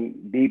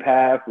playing deep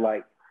half.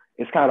 Like,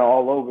 it's kind of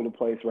all over the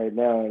place right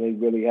now, and they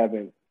really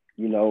haven't,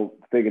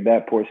 figured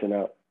that portion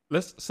out.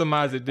 Let's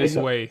surmise it this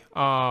way.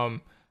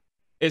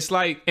 It's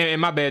like,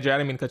 and my bad, Jay, I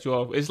didn't mean to cut you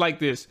off. It's like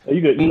this.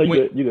 You good?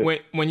 You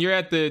good? When you're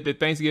at the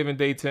Thanksgiving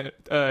Day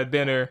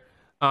dinner,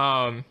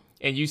 and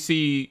you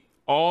see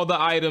all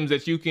the items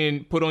that you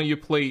can put on your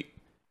plate,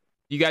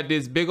 you got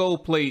this big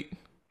old plate,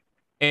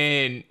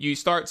 and you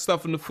start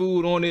stuffing the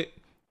food on it,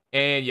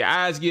 and your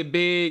eyes get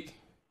big,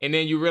 and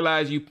then you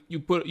realize you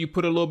put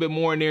a little bit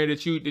more in there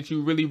that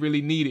you really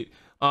really needed.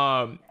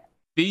 On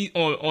the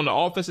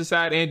offensive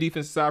side and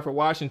defensive side for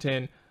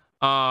Washington.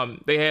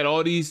 They had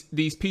all these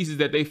pieces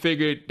that they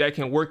figured that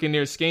can work in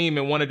their scheme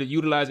and wanted to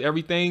utilize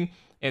everything,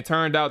 and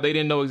turned out they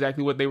didn't know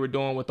exactly what they were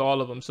doing with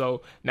all of them.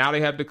 So now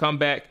they have to come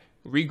back,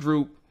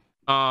 regroup,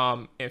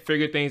 and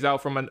figure things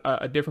out from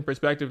a different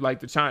perspective, like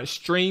to try and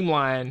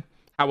streamline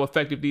how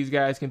effective these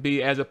guys can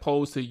be, as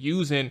opposed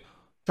to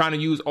trying to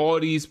use all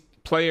these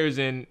players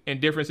in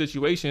different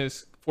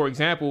situations. For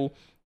example,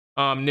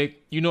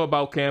 Nick, you know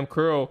about Cam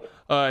Curl.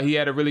 He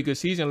had a really good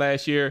season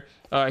last year.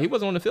 He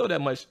wasn't on the field that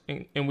much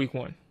in week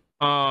 1.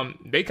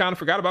 They kind of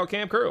forgot about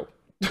Cam Curl.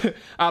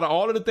 Out of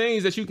all of the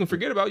things that you can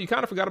forget about, you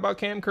kind of forgot about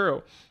Cam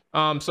Curl.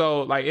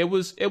 So like it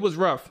was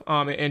rough.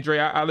 And Dre,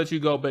 I'll let you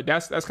go, but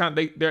that's kind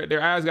of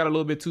their eyes got a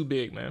little bit too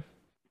big, man.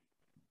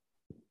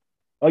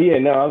 Oh yeah,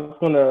 no, I was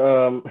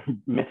gonna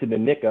mention to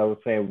Nick. I was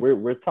saying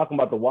we're talking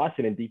about the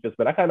Washington defense,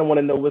 but I kind of want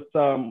to know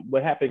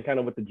what happened kind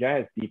of with the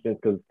Giants defense,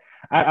 because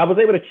I was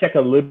able to check a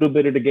little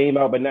bit of the game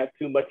out, but not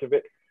too much of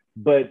it.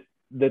 But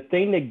the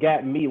thing that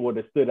got me, or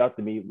that stood out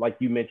to me, like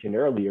you mentioned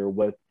earlier,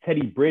 was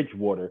Teddy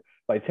Bridgewater.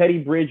 Like Teddy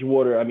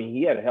Bridgewater, I mean,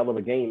 he had a hell of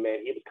a game,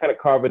 man. He was kind of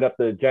carving up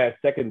the Giants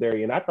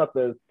secondary, and I thought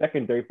the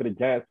secondary for the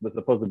Giants was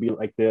supposed to be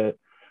like the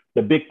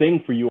big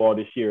thing for you all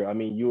this year. I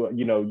mean,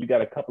 you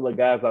got a couple of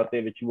guys out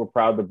there that you were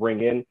proud to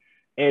bring in,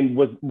 and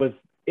was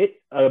it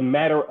a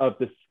matter of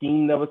the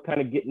scheme that was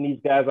kind of getting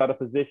these guys out of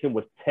position?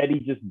 Was Teddy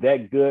just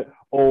that good,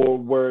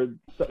 or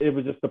it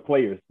was just the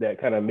players that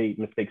kind of made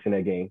mistakes in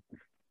that game?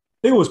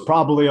 I think it was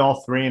probably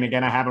all 3. And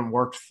again, I haven't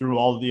worked through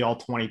all of the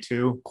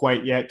all-22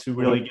 quite yet to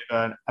really give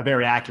a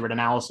very accurate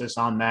analysis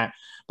on that.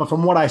 But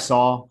from what I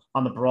saw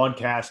on the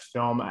broadcast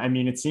film, I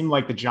mean, it seemed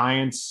like the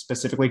Giants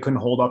specifically couldn't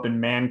hold up in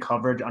man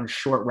coverage on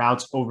short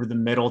routes over the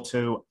middle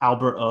to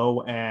Albert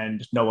O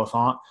and Noah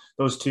Fant.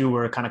 Those two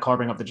were kind of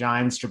carving up the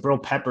Giants.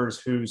 Jabril Peppers,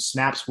 whose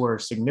snaps were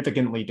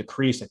significantly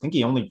decreased. I think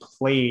he only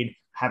played,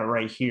 have it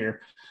right here.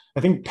 I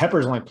think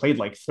Peppers only played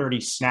like 30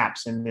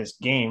 snaps in this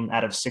game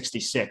out of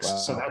 66. Wow.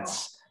 So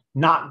that's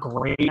not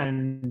great.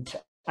 And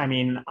I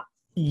mean,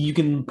 you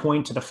can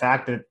point to the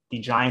fact that the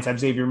Giants have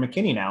Xavier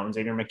McKinney now, and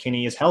Xavier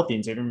McKinney is healthy,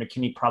 and Xavier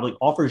McKinney probably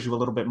offers you a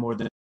little bit more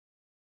than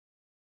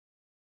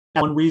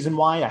one reason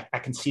why. I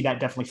can see that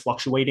definitely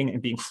fluctuating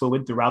and being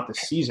fluid throughout the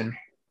season.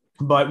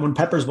 But when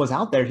Peppers was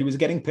out there, he was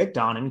getting picked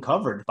on and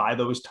covered by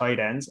those tight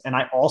ends. And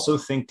I also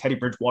think Teddy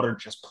Bridgewater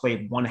just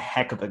played one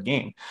heck of a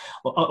game.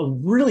 A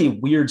really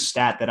weird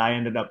stat that I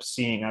ended up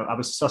seeing, I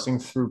was sussing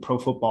through Pro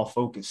Football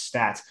Focus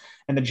stats,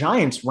 and the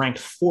Giants ranked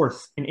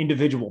fourth in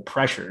individual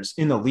pressures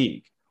in the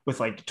league with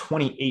like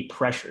 28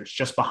 pressures,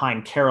 just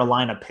behind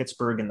Carolina,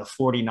 Pittsburgh, and the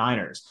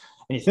 49ers.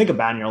 And you think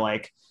about it and you're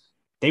like,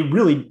 they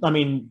really, I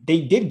mean, they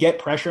did get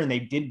pressure and they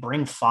did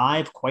bring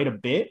five quite a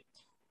bit,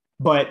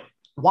 but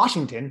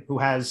Washington, who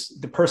has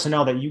the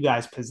personnel that you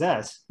guys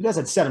possess, you guys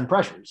had 7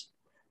 pressures.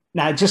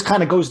 Now, it just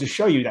kind of goes to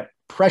show you that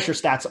pressure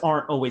stats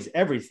aren't always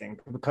everything,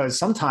 because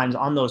sometimes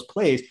on those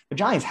plays, the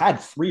Giants had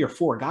 3 or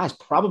 4 guys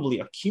probably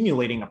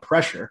accumulating a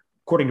pressure,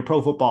 according to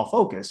Pro Football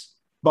Focus.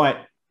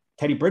 But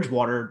Teddy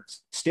Bridgewater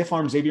stiff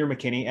armed Xavier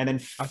McKinney and then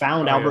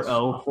found Albert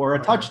O for a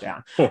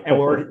touchdown.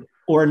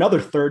 Or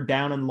another third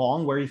down and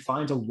long where he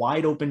finds a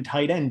wide open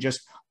tight end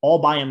just all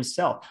by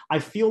himself. I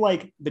feel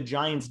like the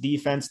Giants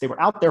defense, they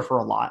were out there for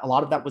a lot. A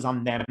lot of that was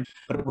on them,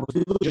 but it was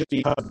really just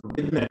because the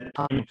rhythm and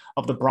timing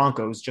of the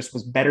Broncos just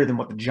was better than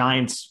what the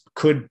Giants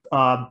could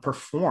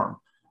perform,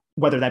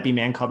 whether that be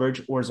man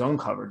coverage or zone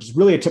coverage. It's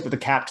really a tip of the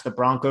cap to the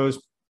Broncos.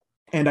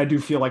 And I do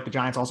feel like the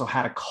Giants also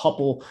had a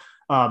couple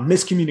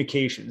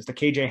miscommunications. The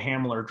KJ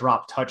Hamler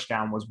drop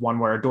touchdown was one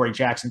where Adoree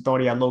Jackson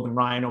thought he had Logan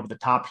Ryan over the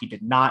top. He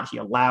did not. He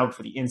allowed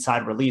for the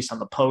inside release on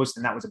the post,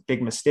 and that was a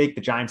big mistake.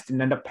 The Giants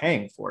didn't end up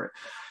paying for it.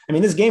 I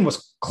mean, this game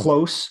was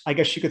close, I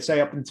guess you could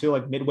say, up until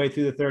like midway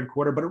through the third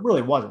quarter, but it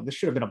really wasn't. This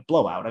should have been a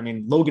blowout. I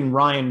mean, Logan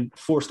Ryan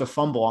forced a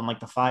fumble on like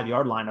the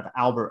 5-yard line of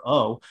Albert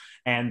O,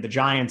 and the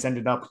Giants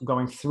ended up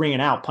going 3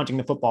 and out, punching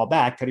the football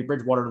back. Teddy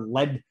Bridgewater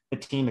led the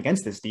team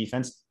against this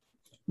defense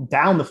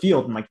down the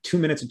field in like 2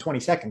 minutes and 20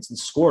 seconds and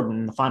scored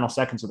in the final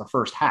seconds of the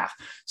first half.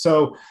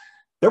 So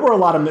there were a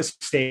lot of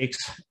mistakes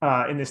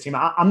in this team.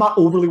 I'm not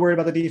overly worried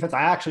about the defense.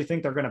 I actually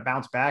think they're going to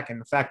bounce back.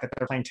 And the fact that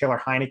they're playing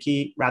Taylor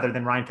Heineke rather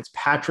than Ryan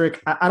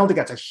Fitzpatrick, I don't think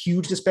that's a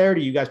huge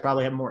disparity. You guys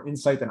probably have more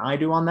insight than I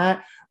do on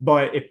that,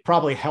 but it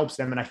probably helps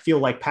them. And I feel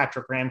like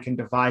Patrick Graham can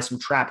devise some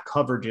trap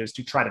coverages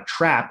to try to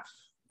trap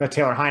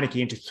Taylor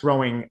Heineke into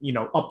throwing,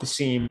 up the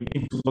seam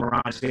into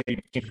LeBron,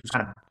 who's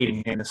kind of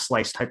baiting in a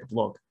slice type of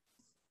look.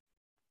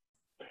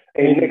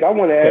 Hey, Nick, I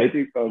want to ask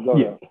you. Oh, go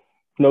ahead.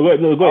 No, go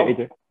ahead,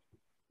 AJ.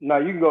 No,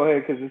 you can go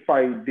ahead because it's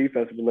probably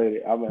defense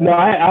related.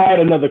 I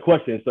had another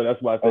question, so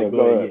that's why I said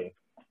go ahead.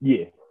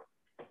 Yeah.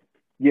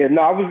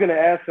 No, I was going to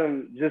ask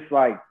him just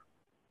like,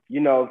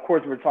 of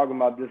course, we're talking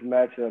about this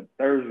matchup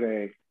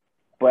Thursday,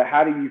 but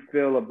how do you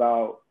feel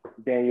about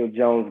Daniel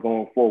Jones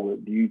going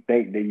forward? Do you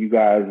think that you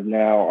guys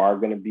now are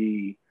going to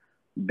be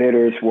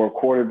bidders for a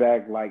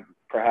quarterback like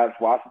perhaps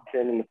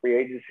Washington in the free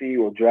agency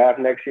or draft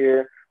next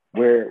year?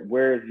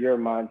 Where's your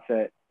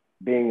mindset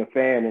being a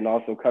fan and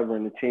also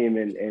covering the team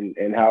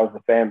and how's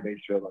the fan base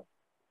feeling?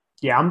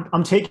 Yeah,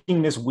 I'm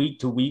taking this week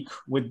to week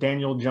with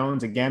Daniel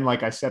Jones. Again,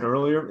 like I said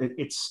earlier,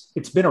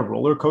 it's been a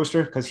roller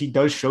coaster because he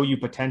does show you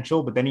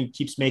potential, but then he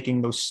keeps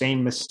making those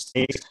same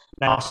mistakes.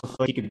 And I also feel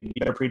like he could be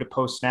better pre to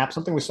post snap,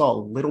 something we saw a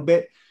little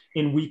bit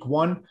in week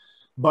 1.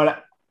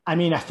 But I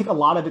mean, I think a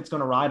lot of it's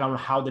going to ride on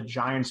how the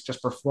Giants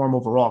just perform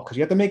overall, because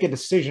you have to make a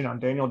decision on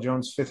Daniel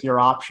Jones' 5th-year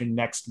option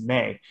next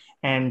May.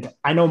 And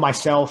I know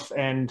myself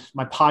and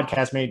my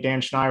podcast mate,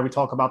 Dan Schneier, we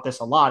talk about this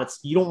a lot.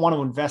 You don't want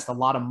to invest a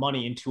lot of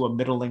money into a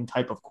middling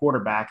type of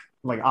quarterback,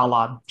 like a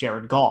la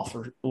Jared Goff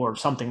or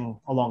something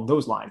along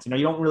those lines. You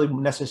don't really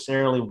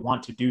necessarily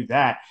want to do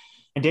that.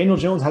 And Daniel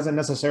Jones hasn't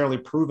necessarily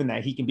proven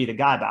that he can be the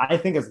guy. But I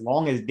think as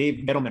long as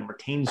Dave Gettleman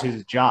retains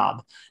his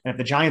job, and if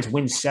the Giants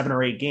win 7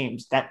 or 8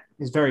 games, that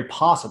is very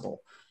possible,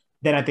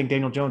 then I think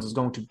Daniel Jones is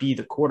going to be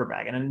the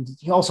quarterback. And then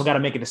you also got to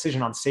make a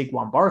decision on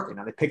Saquon Barkley.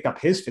 Now, they picked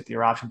up his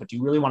 5th-year option, but do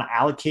you really want to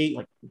allocate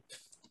like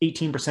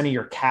 18% of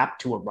your cap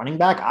to a running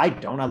back? I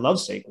don't. I love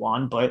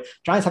Saquon, but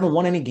Giants haven't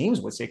won any games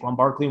with Saquon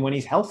Barkley when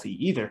he's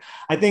healthy either.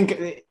 I think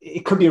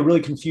it could be a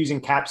really confusing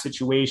cap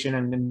situation,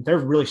 and they're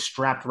really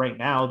strapped right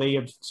now. They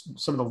have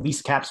some of the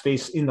least cap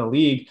space in the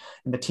league,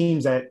 and the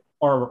teams that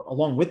are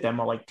along with them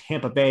are like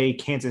Tampa Bay,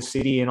 Kansas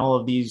City, and all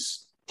of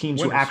these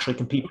teams who actually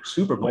compete for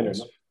Super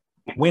Bowls.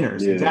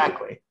 Winners, yeah.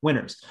 Exactly.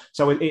 Winners.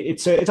 So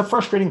it's a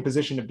frustrating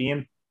position to be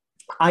in.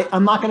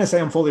 I'm not going to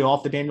say I'm fully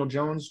off the Daniel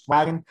Jones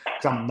wagon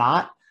because I'm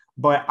not.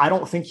 But I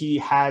don't think he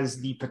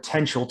has the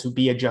potential to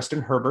be a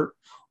Justin Herbert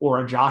or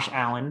a Josh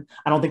Allen.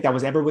 I don't think that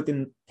was ever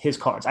within his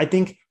cards. I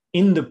think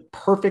in the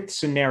perfect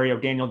scenario,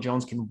 Daniel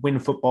Jones can win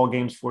football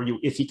games for you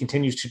if he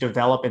continues to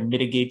develop and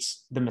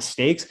mitigates the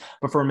mistakes.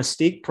 But for a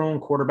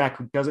mistake-prone quarterback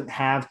who doesn't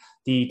have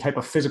the type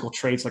of physical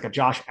traits like a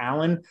Josh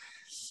Allen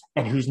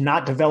and who's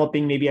not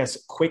developing maybe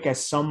as quick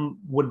as some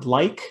would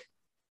like,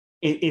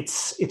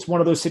 it's one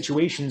of those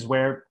situations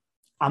where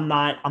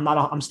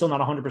I'm still not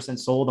 100%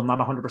 sold. I'm not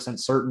 100%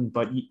 certain,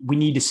 but we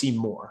need to see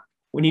more.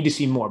 We need to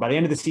see more. By the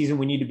end of the season,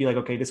 we need to be like,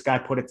 okay, this guy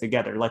put it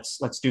together.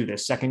 Let's do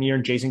this. Second year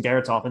in Jason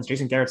Garrett's offense.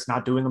 Jason Garrett's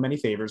not doing him any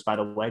favors, by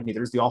the way.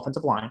 Neither is the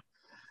offensive line.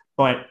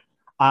 But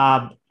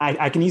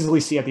I can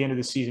easily see at the end of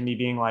the season me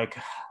being like,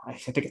 I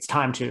think it's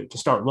time to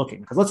start looking.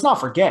 Because let's not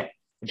forget,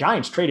 The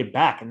Giants traded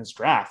back in this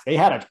draft. They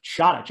had a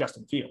shot at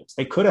Justin Fields.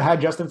 They could have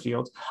had Justin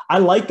Fields. I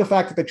like the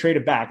fact that they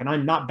traded back, and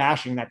I'm not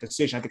bashing that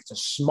decision. I think it's a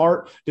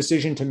smart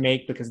decision to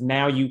make because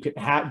now you could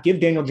give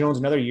Daniel Jones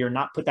another year,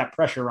 not put that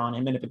pressure on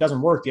him. And if it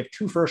doesn't work, you have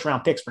 2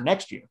 first-round picks for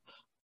next year.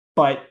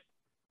 But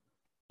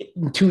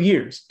in 2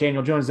 years,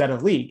 Daniel Jones is out of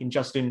the league and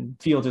Justin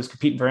Fields is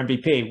competing for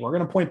MVP. We're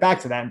going to point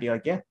back to that and be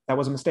like, yeah, that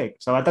was a mistake.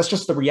 So that's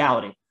just the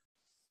reality.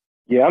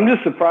 Yeah, I'm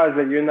just surprised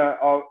that you're not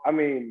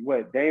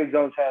Daniel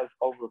Jones has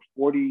over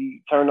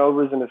 40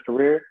 turnovers in his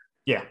career.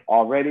 Yeah.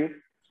 Already.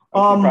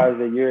 I'm surprised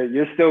that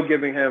you're still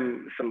giving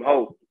him some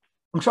hope.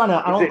 I'm trying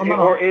to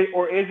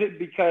or is it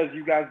because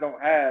you guys don't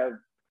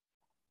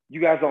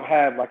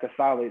have like a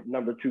solid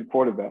number 2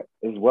 quarterback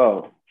as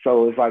well?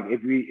 So it's like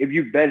if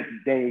you bench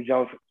Daniel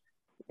Jones,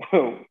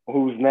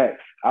 who's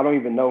next? I don't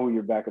even know who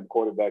your backup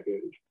quarterback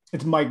is.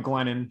 It's Mike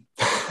Glennon.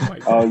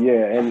 Oh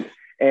yeah,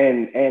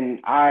 and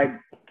I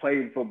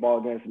played football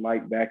against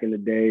Mike back in the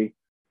day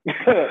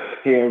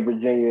here in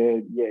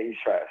Virginia. Yeah, he's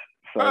trash.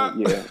 So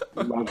yeah,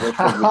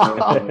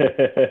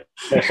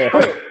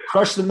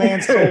 crush the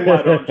man's soul.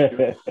 Why don't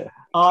you?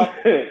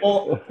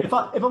 Well, if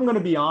I'm going to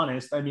be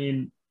honest, I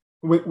mean,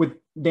 with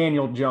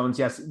Daniel Jones,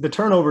 yes, the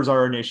turnovers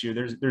are an issue.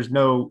 There's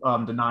no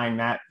denying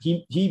that.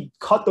 He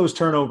cut those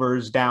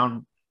turnovers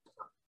down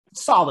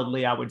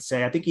solidly, I would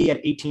say. I think he had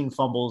 18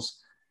 fumbles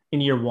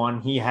in year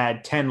 1. He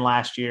had 10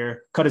 last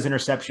year, cut his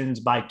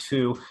interceptions by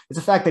 2. It's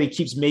the fact that he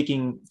keeps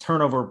making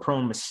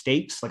turnover-prone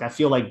mistakes. Like, I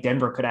feel like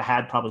Denver could have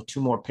had probably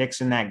 2 more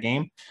picks in that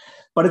game.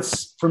 But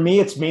for me,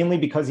 it's mainly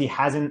because he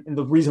hasn't, and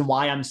the reason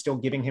why I'm still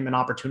giving him an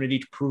opportunity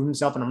to prove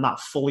himself and I'm not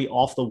fully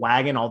off the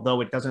wagon,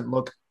 although it doesn't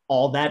look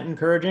all that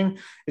encouraging,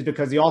 is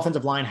because the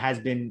offensive line has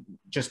been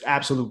just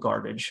absolute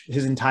garbage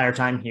his entire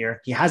time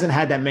here. He hasn't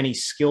had that many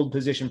skilled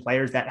position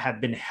players that have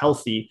been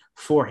healthy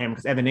for him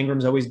because Evan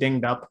Ingram's always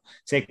dinged up.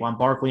 Saquon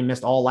Barkley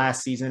missed all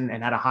last season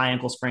and had a high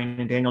ankle sprain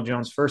in Daniel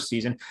Jones' first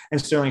season.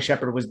 And Sterling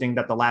Shepard was dinged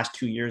up the last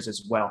 2 years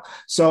as well.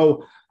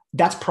 So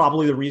that's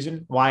probably the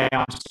reason why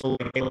I'm still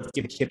like, hey, let's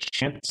give a kid a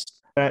chance.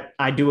 But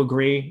I do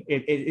agree.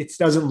 It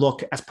doesn't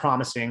look as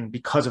promising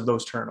because of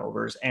those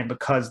turnovers and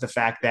because the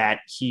fact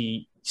that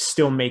he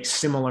still makes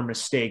similar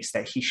mistakes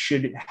that he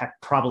should have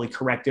probably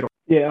corrected.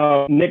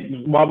 Yeah,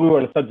 Nick, while we were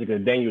on the subject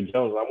of Daniel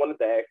Jones, I wanted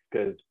to ask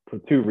because for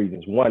 2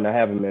 reasons. 1, I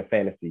have him in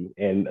fantasy.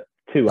 And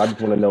 2, I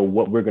just want to know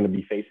what we're going to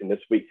be facing this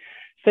week.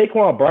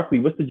 Saquon Barkley,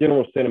 what's the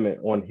general sentiment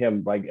on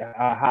him? Like,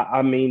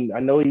 I mean, I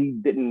know he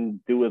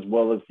didn't do as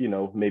well as,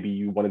 maybe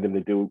you wanted him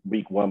to do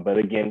week 1. But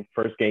again,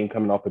 first game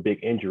coming off a big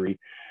injury.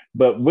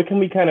 But what can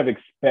we kind of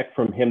expect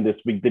from him this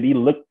week? Did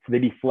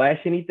he flash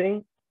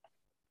anything?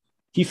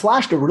 He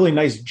flashed a really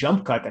nice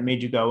jump cut that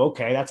made you go,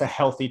 okay, that's a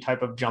healthy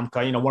type of jump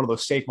cut, one of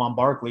those Saquon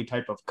Barkley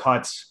type of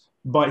cuts.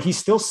 But he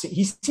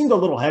seemed a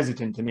little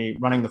hesitant to me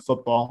running the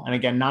football. And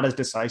again, not as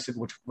decisive,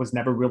 which was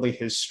never really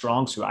his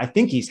strong suit. I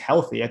think he's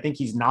healthy. I think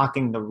he's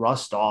knocking the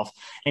rust off.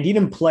 And he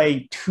didn't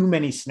play too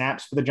many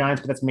snaps for the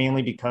Giants, but that's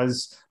mainly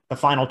because the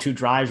final 2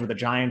 drives where the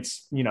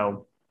Giants,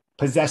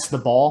 possessed the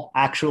ball.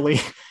 Actually,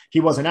 he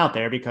wasn't out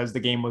there because the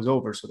game was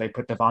over. So they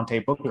put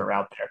Devontae Booker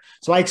out there.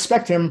 So I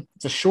expect him.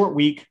 It's a short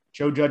week.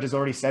 Joe Judge has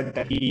already said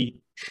that he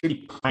should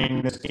be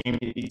playing this game.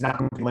 He's not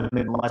going to be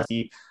limited unless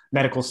the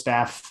medical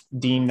staff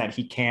deem that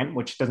he can't,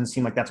 which doesn't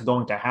seem like that's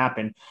going to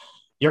happen.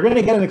 You're going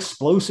to get an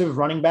explosive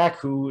running back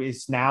who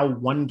is now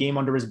 1 game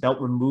under his belt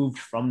removed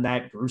from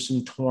that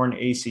gruesome torn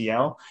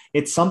ACL.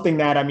 It's something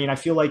that, I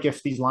feel like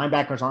if these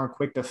linebackers aren't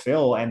quick to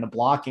fill and the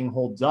blocking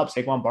holds up,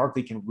 Saquon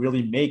Barkley can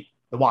really make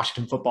the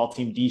Washington football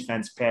team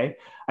defense pay.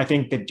 I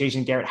think that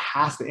Jason Garrett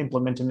has to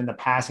implement him in the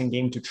passing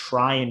game to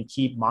try and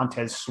keep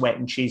Montez Sweat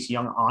and Chase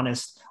Young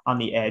honest on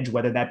the edge,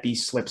 whether that be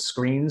slip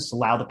screens,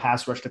 allow the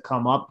pass rush to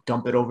come up,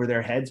 dump it over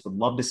their heads. Would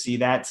love to see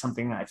that.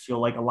 Something I feel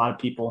like a lot of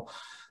people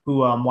who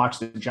watch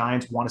the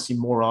Giants want to see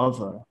more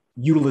of,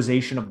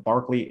 utilization of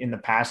Barkley in the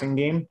passing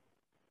game.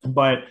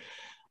 But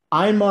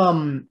I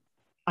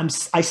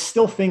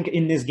still think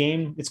in this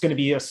game, it's going to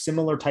be a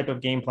similar type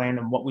of game plan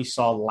than what we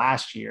saw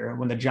last year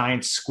when the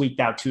Giants squeaked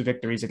out 2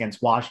 victories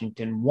against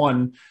Washington.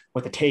 1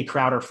 with a Tay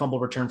Crowder fumble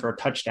return for a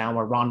touchdown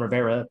where Ron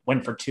Rivera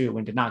went for 2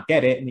 and did not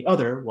get it. And the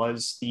other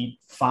was the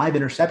 5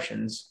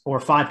 interceptions or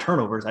 5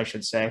 turnovers, I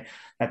should say,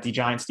 that the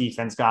Giants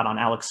defense got on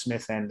Alex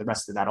Smith and the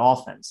rest of that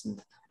offense.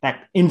 And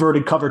that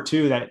inverted cover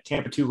 2, that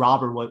Tampa 2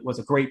 robber was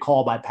a great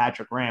call by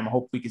Patrick Graham. I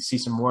hope we could see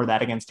some more of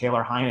that against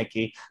Taylor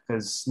Heineke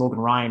because Logan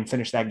Ryan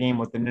finished that game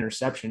with an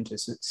interception to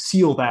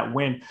seal that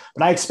win.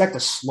 But I expect a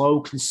slow,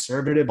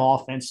 conservative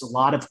offense, a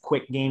lot of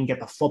quick game, get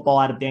the football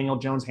out of Daniel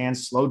Jones'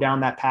 hands, slow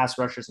down that pass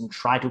rushers and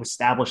try to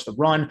establish the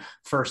run,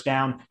 first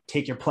down,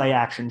 take your play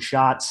action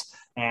shots.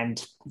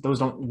 And those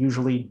don't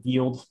usually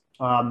yield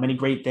many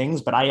great things,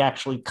 but I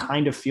actually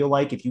kind of feel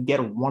like if you get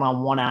a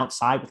one-on-one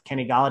outside with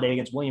Kenny Golladay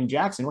against William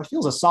Jackson, which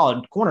feels a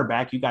solid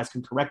cornerback, you guys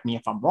can correct me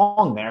if I'm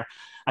wrong there.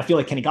 I feel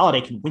like Kenny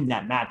Golladay can win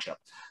that matchup.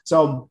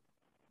 So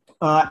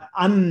I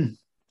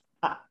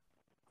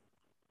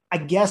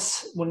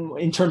guess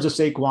in terms of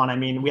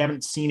Saquon, we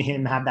haven't seen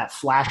him have that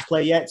flash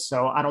play yet,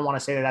 so I don't want to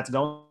say that that's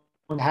going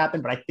to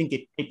happen, but I think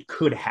it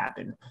could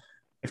happen.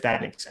 if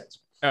that makes sense.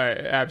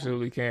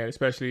 Absolutely can,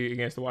 especially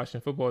against the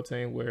Washington football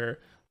team, where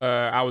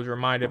I was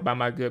reminded by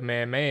my good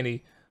man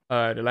Manny,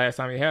 the last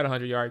time he had a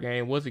 100-yard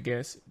game was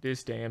against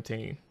this damn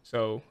team.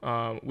 So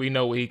we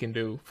know what he can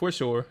do for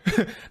sure.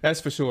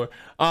 That's for sure.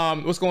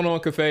 What's going on,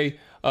 Cafe?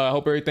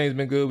 Hope everything's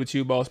been good with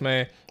you, boss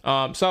man.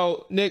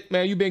 So Nick,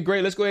 man, you've been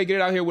great. Let's go ahead and get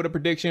it out here with a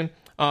prediction.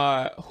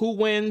 Who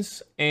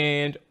wins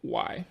and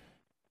why?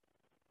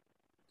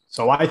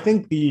 So I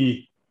think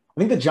the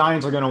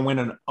Giants are going to win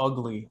an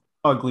ugly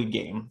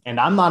game. And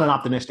I'm not an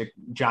optimistic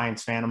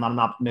Giants fan. I'm not an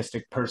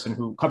optimistic person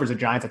who covers the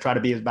Giants. I try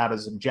to be about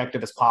as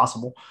objective as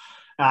possible.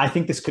 I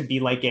think this could be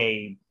like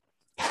a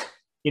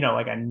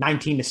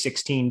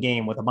 19-16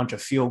 game with a bunch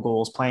of field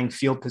goals, playing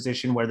field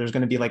position, where there's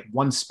going to be like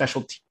one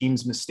special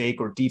teams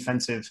mistake or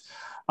defensive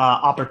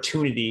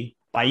opportunity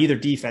by either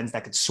defense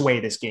that could sway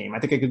this game. I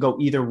think it could go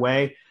either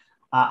way.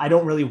 I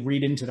don't really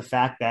read into the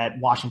fact that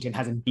Washington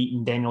hasn't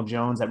beaten Daniel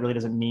Jones. That really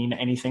doesn't mean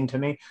anything to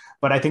me.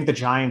 But I think the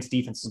Giants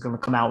defense is going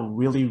to come out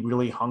really,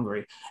 really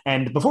hungry.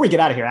 And before we get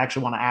out of here, I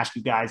actually want to ask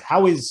you guys,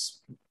 how is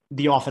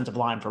the offensive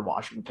line for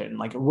Washington?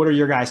 Like, what are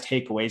your guys'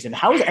 takeaways? And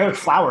how is Eric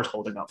Flowers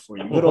holding up for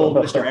you? Good old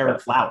Mr.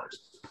 Eric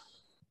Flowers.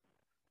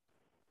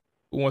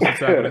 Who wants to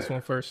tackle this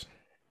one first?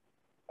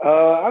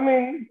 I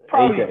mean,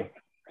 probably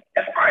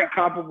it's probably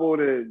comparable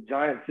to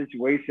Giants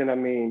situation. I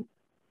mean,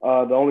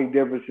 the only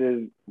difference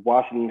is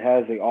Washington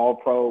has an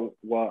all-pro.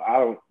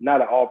 Well, not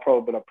an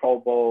all-pro, but a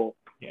Pro Bowl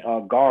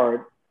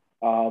guard.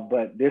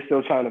 But they're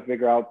still trying to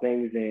figure out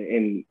things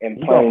and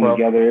playing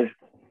together.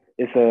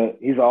 He's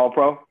an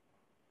all-pro.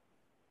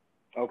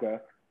 Okay.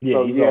 Yeah.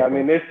 So I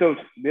mean,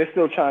 they're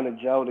still trying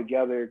to gel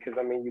together because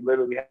I mean, you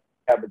literally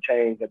have a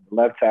change at the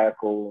left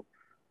tackle,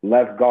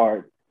 left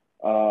guard.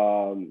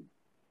 Right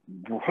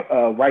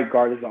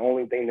guard is the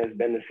only thing that's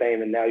been the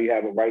same, and now you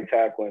have a right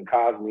tackle in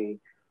Cosme,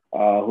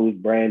 who's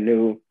brand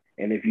new.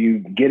 And if you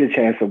get a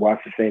chance to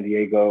watch the San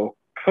Diego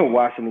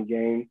Washington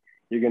game,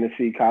 you're going to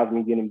see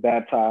Cosme getting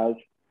baptized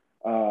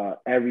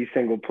every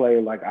single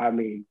play. Like, I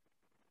mean,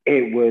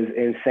 it was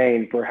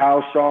insane for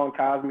how strong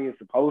Cosme is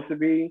supposed to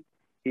be.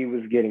 He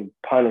was getting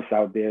punished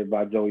out there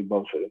by Joey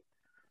Bosa.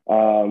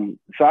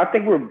 So I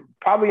think we're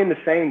probably in the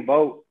same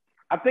boat.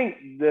 I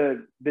think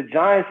the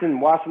Giants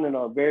and Washington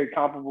are very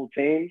comparable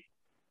teams.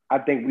 I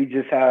think we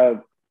just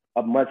have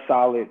a much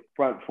solid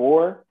front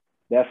four.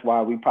 That's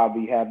why we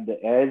probably have the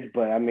edge.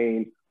 But, I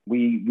mean,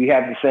 we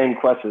have the same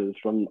questions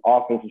from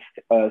offensive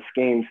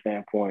scheme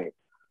standpoint,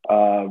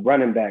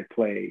 running back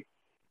play,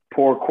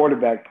 poor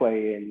quarterback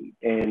play,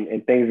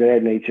 and things of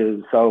that nature.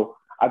 So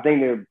I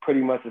think they're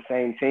pretty much the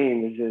same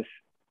team. It's just,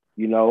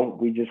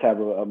 we just have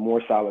a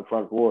more solid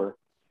front four.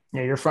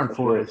 Yeah, your front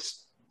four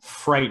is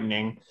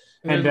frightening.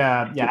 And,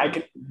 I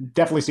could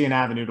definitely see an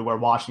avenue to where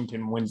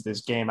Washington wins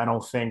this game. I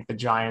don't think the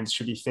Giants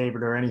should be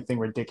favored or anything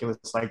ridiculous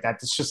like that.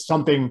 It's just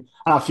something,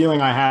 a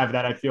feeling I have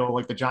that I feel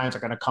like the Giants are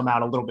going to come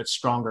out a little bit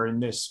stronger in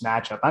this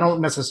matchup. I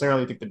don't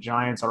necessarily think the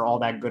Giants are all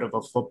that good of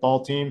a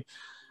football team.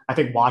 I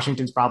think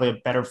Washington's probably a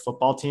better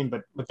football team,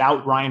 but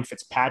without Ryan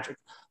Fitzpatrick.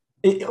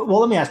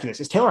 Let me ask you this.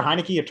 Is Taylor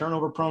Heineke a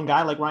turnover-prone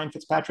guy like Ryan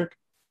Fitzpatrick?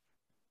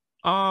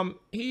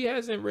 He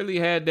hasn't really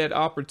had that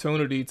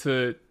opportunity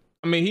to.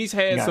 I mean, he's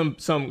had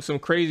some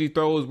crazy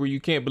throws where you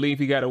can't believe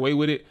he got away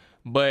with it.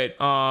 But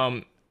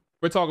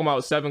we're talking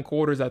about 7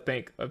 quarters, I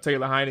think, of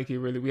Taylor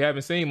Heineke. Really, we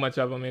haven't seen much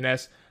of him, and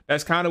that's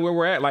kind of where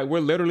we're at. Like, we're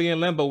literally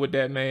in limbo with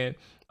that man.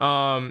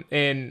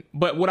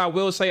 But what I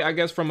will say, I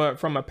guess, from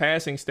a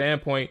passing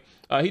standpoint,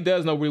 he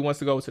does know where he wants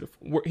to go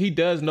he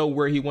does know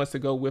where he wants to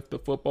go with the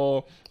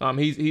football.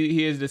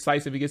 He is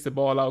decisive. He gets the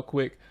ball out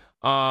quick.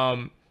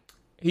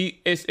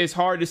 It's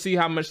hard to see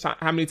how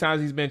many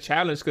times he's been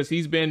challenged because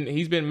he's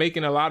been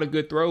making a lot of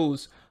good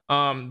throws.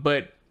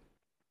 But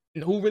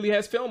who really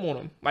has film on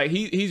him? Like,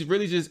 he's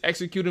really just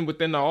executing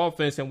within the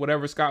offense and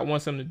whatever Scott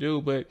wants him to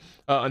do. But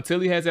until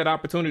he has that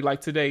opportunity,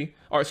 like Thursday,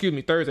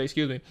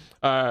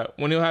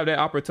 when he'll have that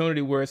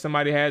opportunity where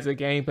somebody has a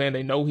game plan,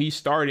 they know he's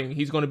starting,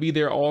 he's going to be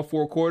there all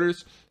 4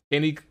 quarters.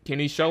 Can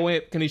he show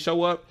it? Can he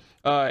show up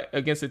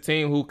against a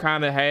team who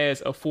kind of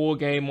has a full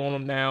game on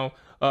him now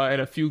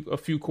in a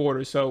few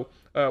quarters? So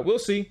we'll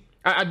see.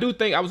 I do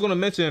think I was going to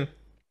mention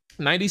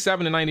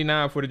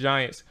 97-99 for the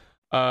Giants.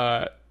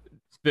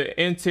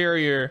 The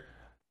interior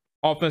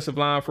offensive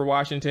line for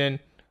Washington,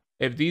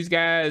 if these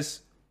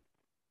guys,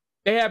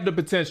 they have the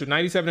potential,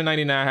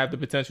 97-99 have the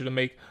potential to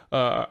make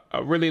a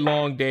really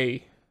long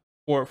day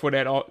for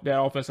that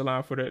offensive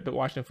line for the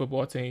Washington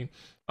football team.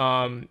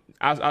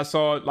 I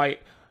saw,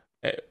 like,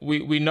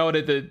 we know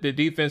that the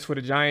defense for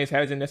the Giants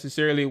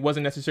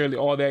wasn't necessarily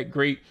all that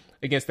great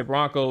against the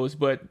Broncos,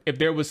 but if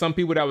there was some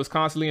people that was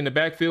constantly in the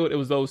backfield, it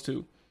was those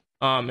two,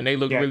 and they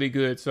looked really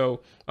good. So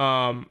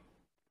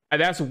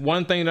that's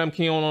one thing that I'm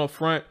keen on up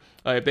front.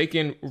 If they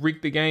can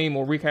wreak the game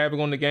or wreak havoc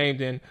on the game,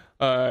 then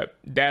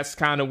that's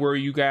kind of where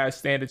you guys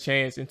stand a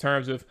chance in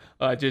terms of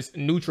just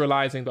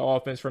neutralizing the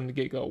offense from the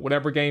get-go,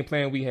 whatever game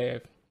plan we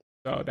have.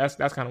 So that's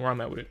kind of where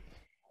I'm at with it.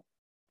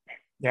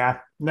 Yeah,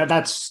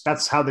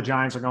 that's how the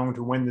Giants are going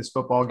to win this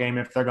football game.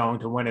 If they're going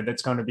to win it,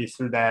 it's going to be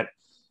through that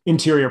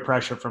interior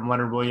pressure from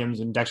Leonard Williams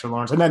and Dexter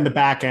Lawrence. And then the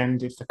back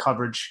end, if the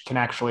coverage can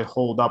actually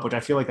hold up, which I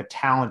feel like the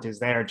talent is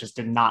there, it just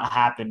did not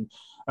happen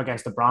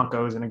against the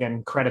Broncos. And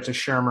again, credit to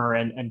Shermer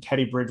and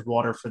Teddy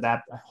Bridgewater for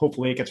that.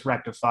 Hopefully it gets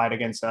rectified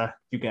against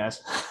you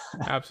guys.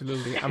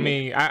 Absolutely. I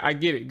mean, I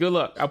get it. Good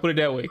luck. I'll put it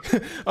that way.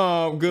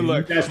 Good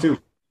luck. You guys too.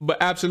 But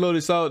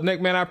absolutely. So,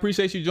 Nick, man, I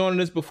appreciate you joining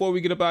us. Before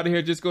we get up out of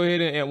here, just go ahead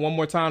and one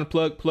more time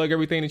plug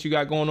everything that you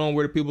got going on,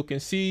 where the people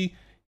can see,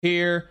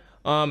 hear,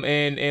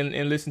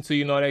 and listen to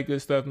you and all that good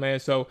stuff,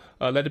 man. So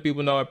let the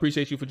people know. I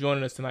appreciate you for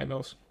joining us tonight,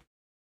 Mills.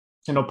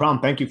 No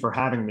problem. Thank you for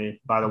having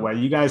me, by the way.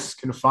 You guys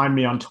can find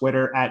me on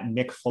Twitter at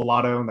Nick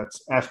Falato. That's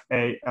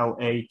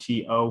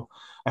Falato.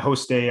 I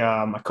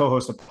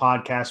co-host a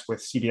podcast with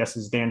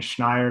CBS's Dan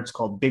Schneider. It's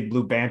called Big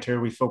Blue Banter.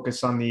 We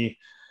focus on the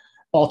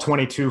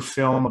all-22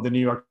 film of the New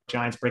York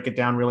Giants, break it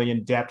down really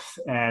in depth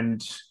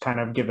and kind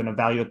of give an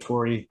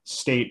evaluatory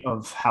state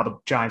of how the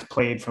Giants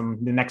played from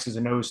the X's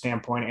and O's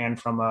standpoint and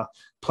from a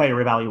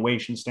player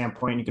evaluation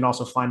standpoint. You can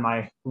also find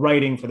my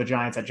writing for the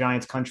Giants at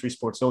Giants Country,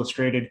 Sports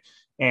Illustrated,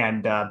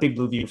 and Big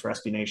Blue View for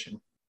SB Nation.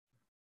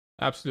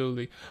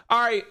 Absolutely. All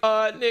right,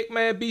 Nick,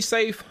 man, be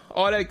safe,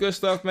 all that good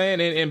stuff,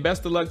 man, and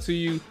best of luck to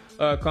you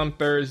come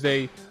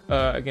Thursday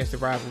against the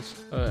rivals,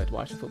 the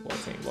Washington football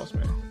team. Boss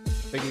man,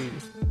 take it easy.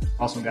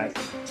 Awesome, guys.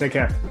 Take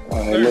care. All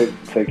right, Nick,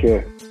 take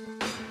care.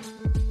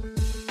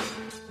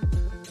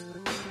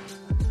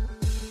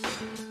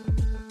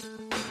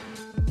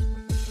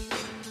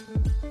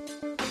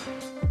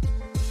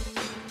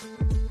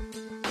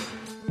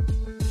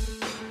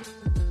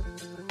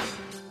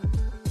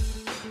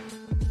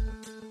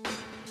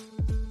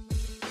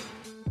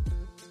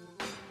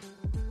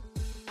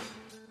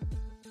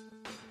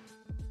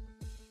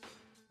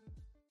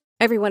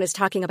 Everyone is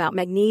talking about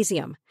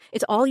magnesium.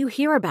 It's all you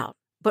hear about.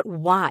 But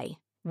why?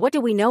 What do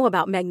we know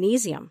about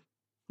magnesium?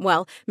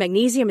 Well,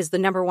 magnesium is the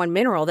number one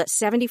mineral that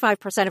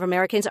 75% of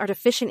Americans are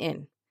deficient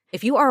in.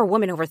 If you are a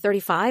woman over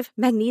 35,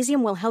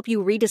 magnesium will help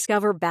you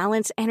rediscover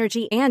balance,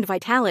 energy, and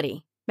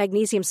vitality.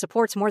 Magnesium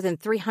supports more than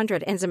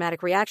 300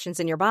 enzymatic reactions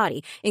in your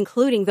body,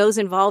 including those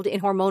involved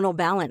in hormonal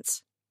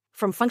balance.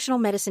 From functional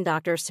medicine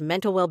doctors to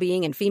mental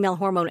well-being and female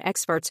hormone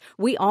experts,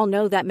 we all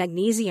know that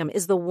magnesium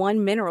is the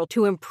one mineral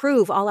to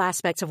improve all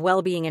aspects of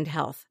well-being and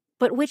health.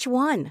 But which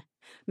one?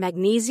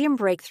 Magnesium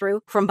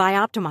Breakthrough from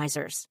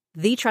Bioptimizers,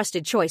 the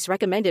trusted choice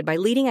recommended by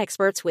leading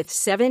experts with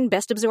 7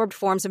 best-absorbed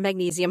forms of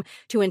magnesium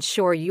to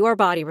ensure your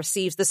body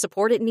receives the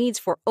support it needs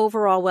for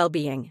overall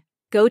well-being.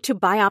 Go to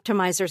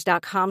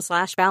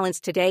bioptimizers.com/balance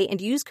today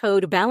and use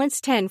code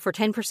BALANCE10 for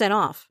 10%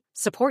 off.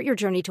 Support your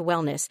journey to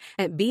wellness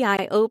at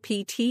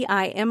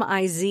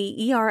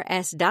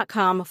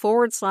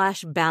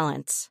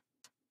bioptimizers.com/balance.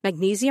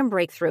 Magnesium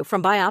Breakthrough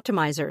from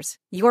Bioptimizers,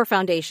 your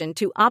foundation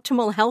to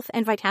optimal health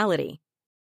and vitality.